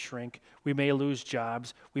accounts may shrink. We may lose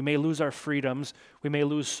jobs. We may lose our freedoms. We may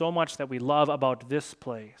lose so much that we love about this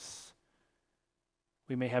place.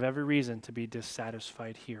 We may have every reason to be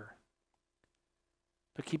dissatisfied here.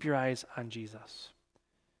 But keep your eyes on Jesus.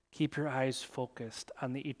 Keep your eyes focused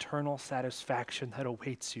on the eternal satisfaction that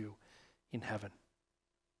awaits you in heaven.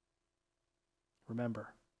 Remember,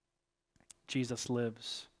 Jesus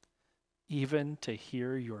lives, even to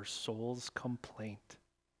hear your soul's complaint.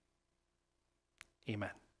 Amen.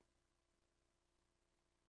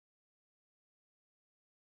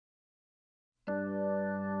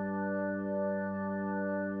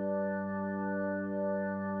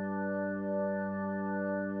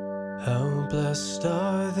 How blessed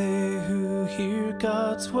are they who hear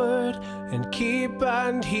God's word and keep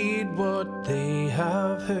and heed what they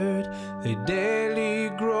have heard. They daily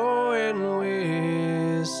grow in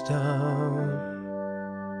wisdom.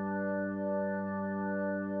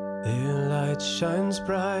 Their light shines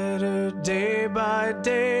brighter day by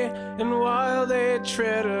day, and while they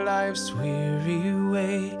tread life's weary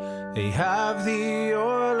way, they have the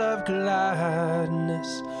oil of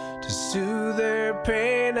gladness to soothe their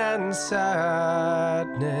pain and sadness.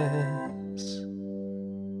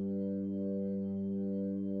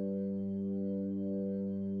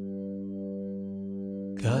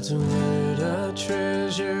 God's word a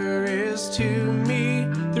treasure is to me.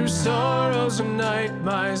 Through sorrows of night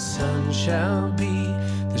my son shall be,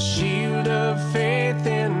 the shield of faith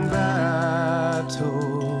in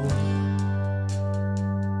battle.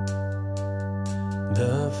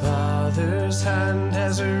 The Father's hand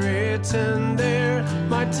has written there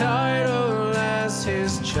my title as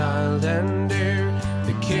his child and heir.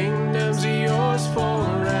 The kingdom's yours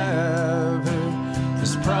forever.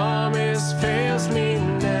 This promise fails me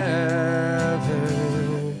never.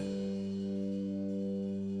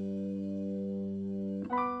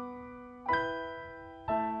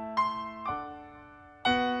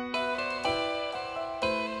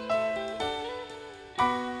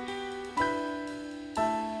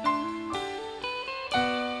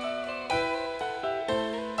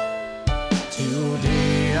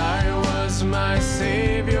 Today I was my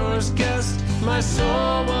Savior's guest. My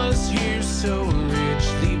soul was here so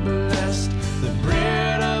richly blessed. The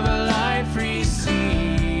bread of life receiving.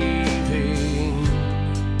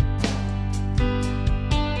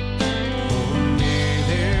 Oh, may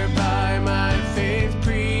thereby my faith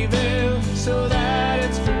prevail, so that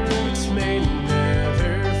its fruits may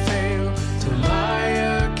never fail, till my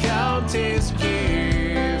account is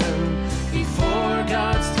given before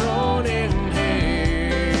God's throne in heaven.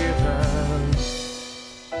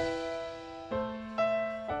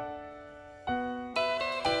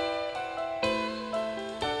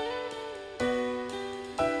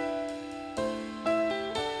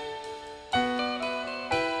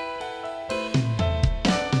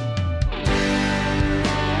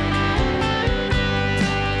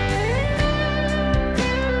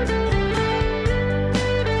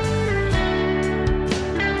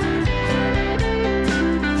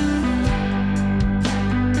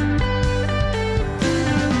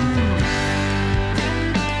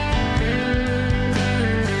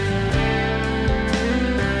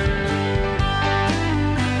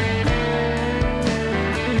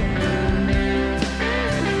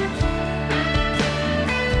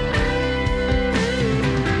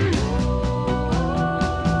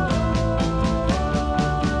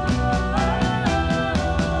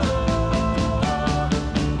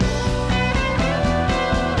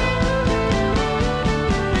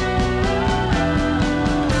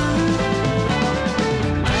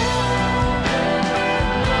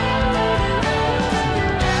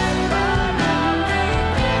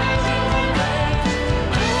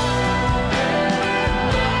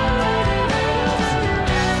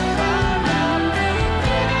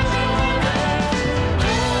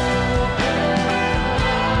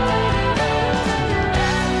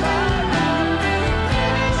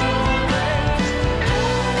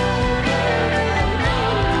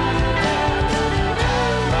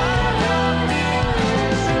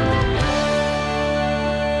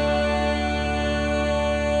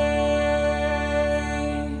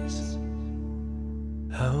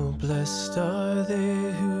 How blessed are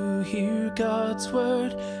they who hear God's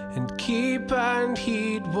word and keep and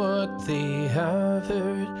heed what they have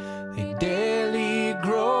heard. They daily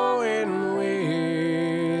grow in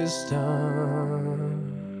wisdom.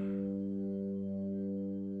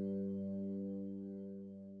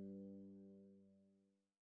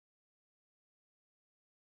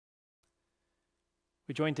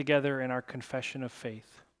 We join together in our confession of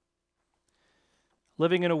faith.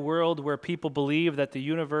 Living in a world where people believe that the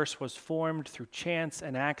universe was formed through chance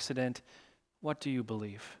and accident, what do you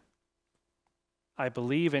believe? I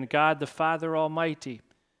believe in God the Father Almighty,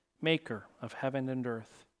 maker of heaven and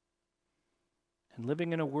earth. And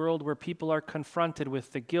living in a world where people are confronted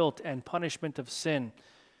with the guilt and punishment of sin,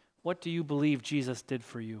 what do you believe Jesus did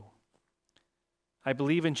for you? I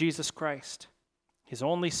believe in Jesus Christ, his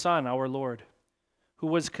only Son, our Lord, who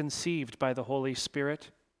was conceived by the Holy Spirit,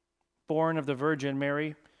 born of the Virgin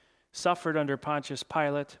Mary, suffered under Pontius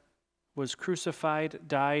Pilate, was crucified,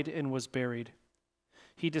 died, and was buried.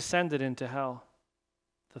 He descended into hell.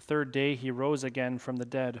 The third day he rose again from the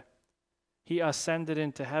dead. He ascended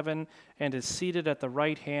into heaven and is seated at the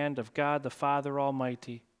right hand of God the Father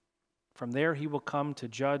Almighty. From there he will come to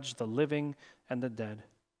judge the living and the dead.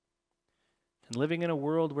 And living in a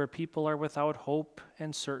world where people are without hope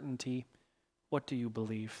and certainty, what do you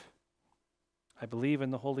believe? I believe in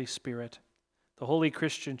the Holy Spirit, the Holy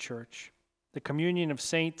Christian Church, the communion of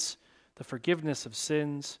saints, the forgiveness of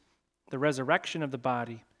sins, the resurrection of the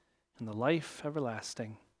body, and the life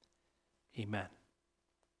everlasting. Amen.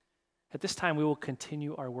 At this time, we will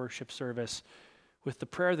continue our worship service with the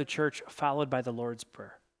prayer of the church followed by the Lord's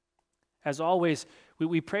Prayer. As always,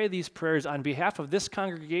 we pray these prayers on behalf of this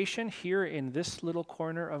congregation here in this little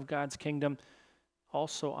corner of God's kingdom,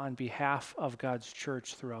 also on behalf of God's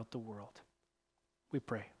church throughout the world. We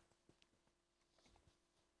pray.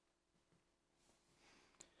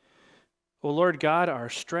 O Lord God, our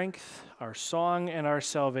strength, our song, and our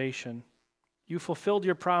salvation, you fulfilled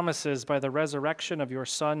your promises by the resurrection of your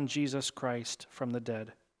Son, Jesus Christ, from the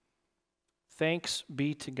dead. Thanks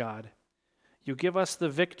be to God. You give us the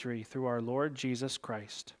victory through our Lord Jesus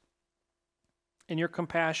Christ. In your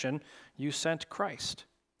compassion, you sent Christ,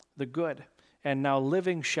 the good and now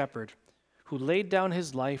living shepherd, who laid down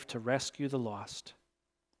his life to rescue the lost.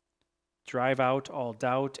 Drive out all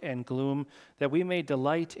doubt and gloom, that we may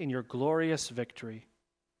delight in your glorious victory.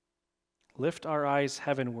 Lift our eyes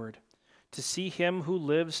heavenward, to see him who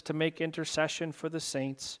lives to make intercession for the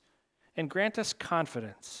saints, and grant us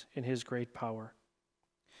confidence in his great power.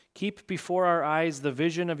 Keep before our eyes the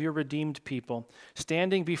vision of your redeemed people,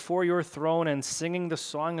 standing before your throne and singing the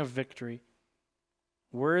song of victory.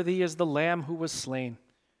 Worthy is the Lamb who was slain,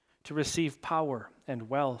 to receive power and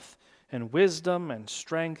wealth and wisdom and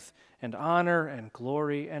strength and honor and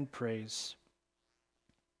glory and praise.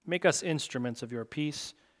 Make us instruments of your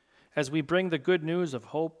peace as we bring the good news of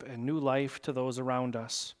hope and new life to those around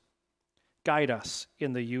us. Guide us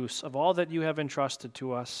in the use of all that you have entrusted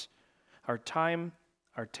to us, our time,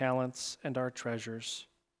 our talents, and our treasures.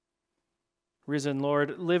 Risen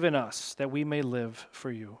Lord, live in us that we may live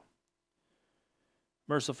for you.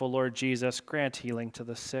 Merciful Lord Jesus, grant healing to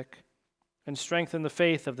the sick and strengthen the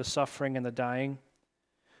faith of the suffering and the dying.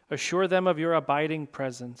 Assure them of your abiding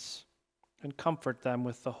presence and comfort them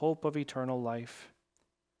with the hope of eternal life.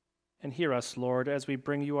 And hear us, Lord, as we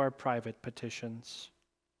bring you our private petitions.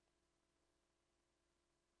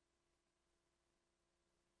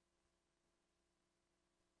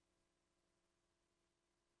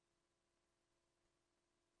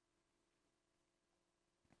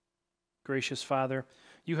 Gracious Father,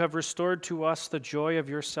 you have restored to us the joy of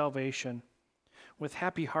your salvation. With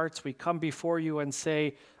happy hearts we come before you and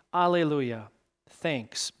say, Alleluia,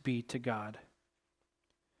 thanks be to God.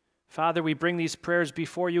 Father, we bring these prayers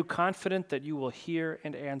before you, confident that you will hear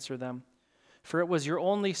and answer them, for it was your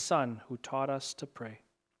only Son who taught us to pray.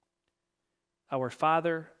 Our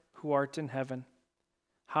Father, who art in heaven,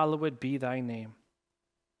 hallowed be thy name.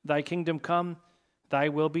 Thy kingdom come, thy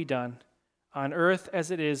will be done, on earth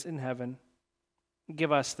as it is in heaven.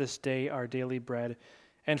 Give us this day our daily bread,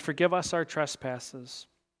 and forgive us our trespasses,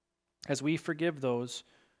 as we forgive those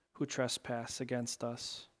who trespass against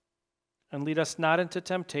us. And lead us not into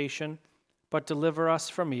temptation, but deliver us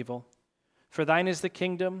from evil. For thine is the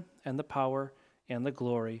kingdom, and the power, and the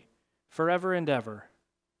glory, forever and ever.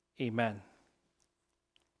 Amen.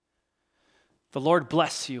 The Lord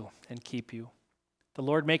bless you and keep you. The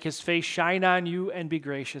Lord make his face shine on you and be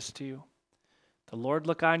gracious to you. The Lord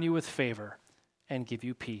look on you with favor and give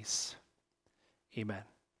you peace. Amen.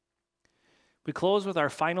 We close with our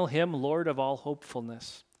final hymn, Lord of all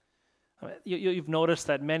hopefulness. You've noticed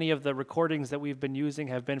that many of the recordings that we've been using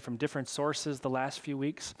have been from different sources the last few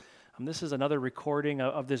weeks. This is another recording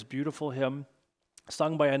of this beautiful hymn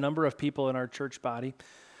sung by a number of people in our church body.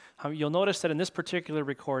 You'll notice that in this particular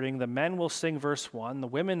recording, the men will sing verse 1, the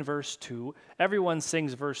women verse 2, everyone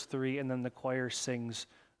sings verse 3, and then the choir sings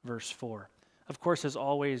verse 4. Of course, as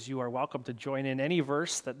always, you are welcome to join in any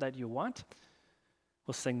verse that you want.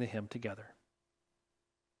 We'll sing the hymn together.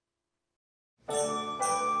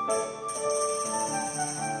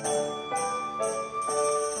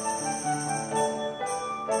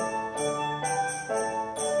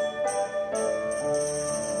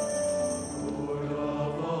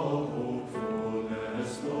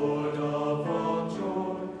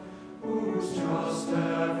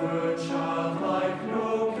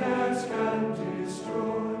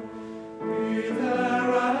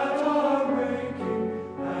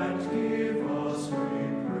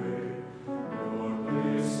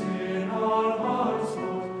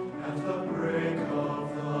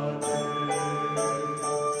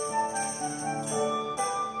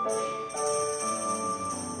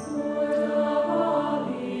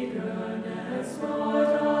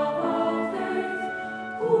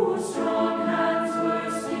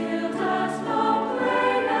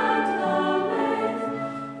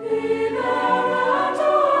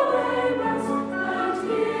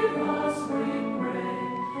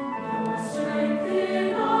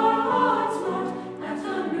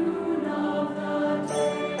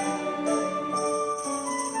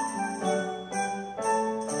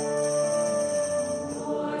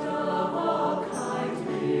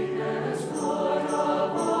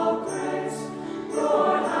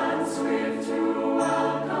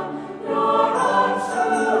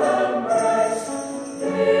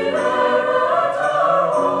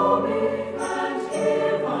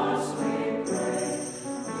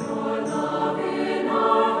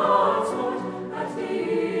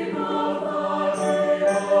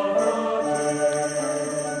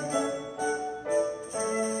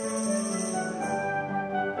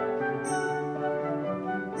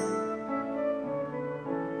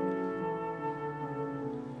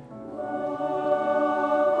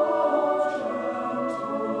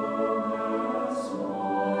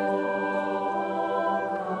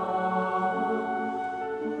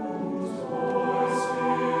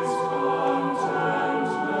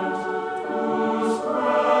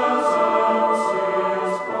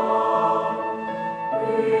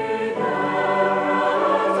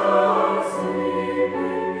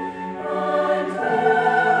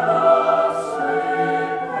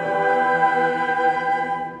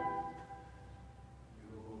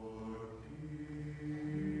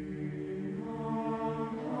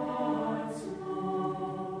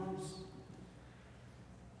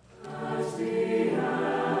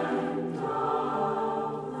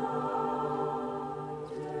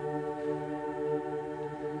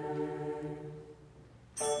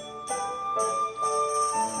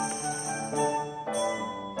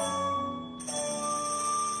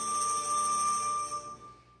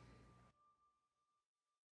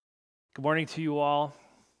 Good morning to you all.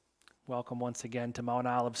 Welcome once again to Mount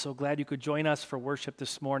Olive. So glad you could join us for worship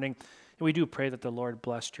this morning. And we do pray that the Lord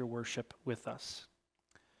blessed your worship with us.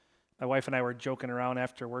 My wife and I were joking around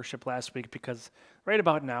after worship last week because right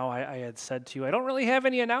about now I had said to you, I don't really have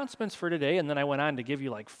any announcements for today. And then I went on to give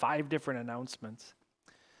you like 5 different announcements.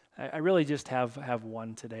 I really just have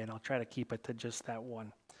one today, and I'll try to keep it to just that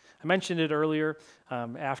one. I mentioned it earlier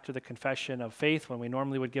after the confession of faith when we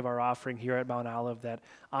normally would give our offering here at Mount Olive that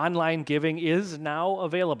online giving is now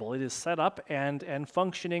available. It is set up and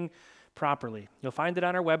functioning properly. You'll find it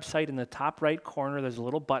on our website in the top right corner. There's a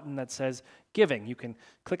little button that says Giving. You can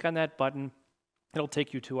click on that button. It'll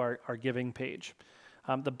take you to our giving page.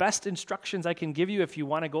 The best instructions I can give you if you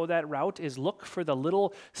want to go that route is look for the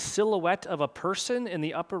little silhouette of a person in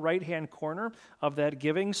the upper right-hand corner of that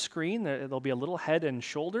giving screen. There'll be a little head and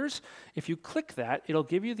shoulders. If you click that, it'll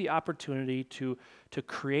give you the opportunity to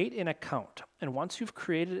create an account. And once you've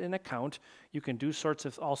created an account, you can do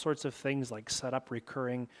all sorts of things like set up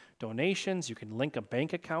recurring donations. You can link a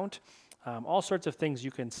bank account. All sorts of things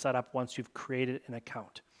you can set up once you've created an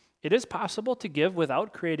account. It is possible to give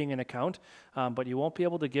without creating an account, but you won't be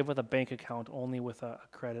able to give with a bank account, only with a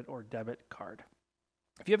credit or debit card.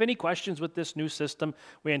 If you have any questions with this new system,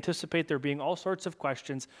 we anticipate there being all sorts of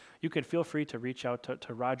questions. You can feel free to reach out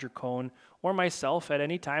to Roger Cohn or myself at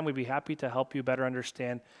any time. We'd be happy to help you better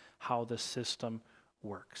understand how the system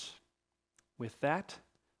works. With that,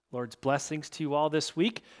 Lord's blessings to you all this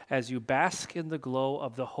week as you bask in the glow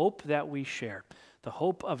of the hope that we share, the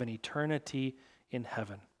hope of an eternity in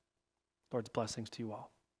heaven. Lord's blessings to you all.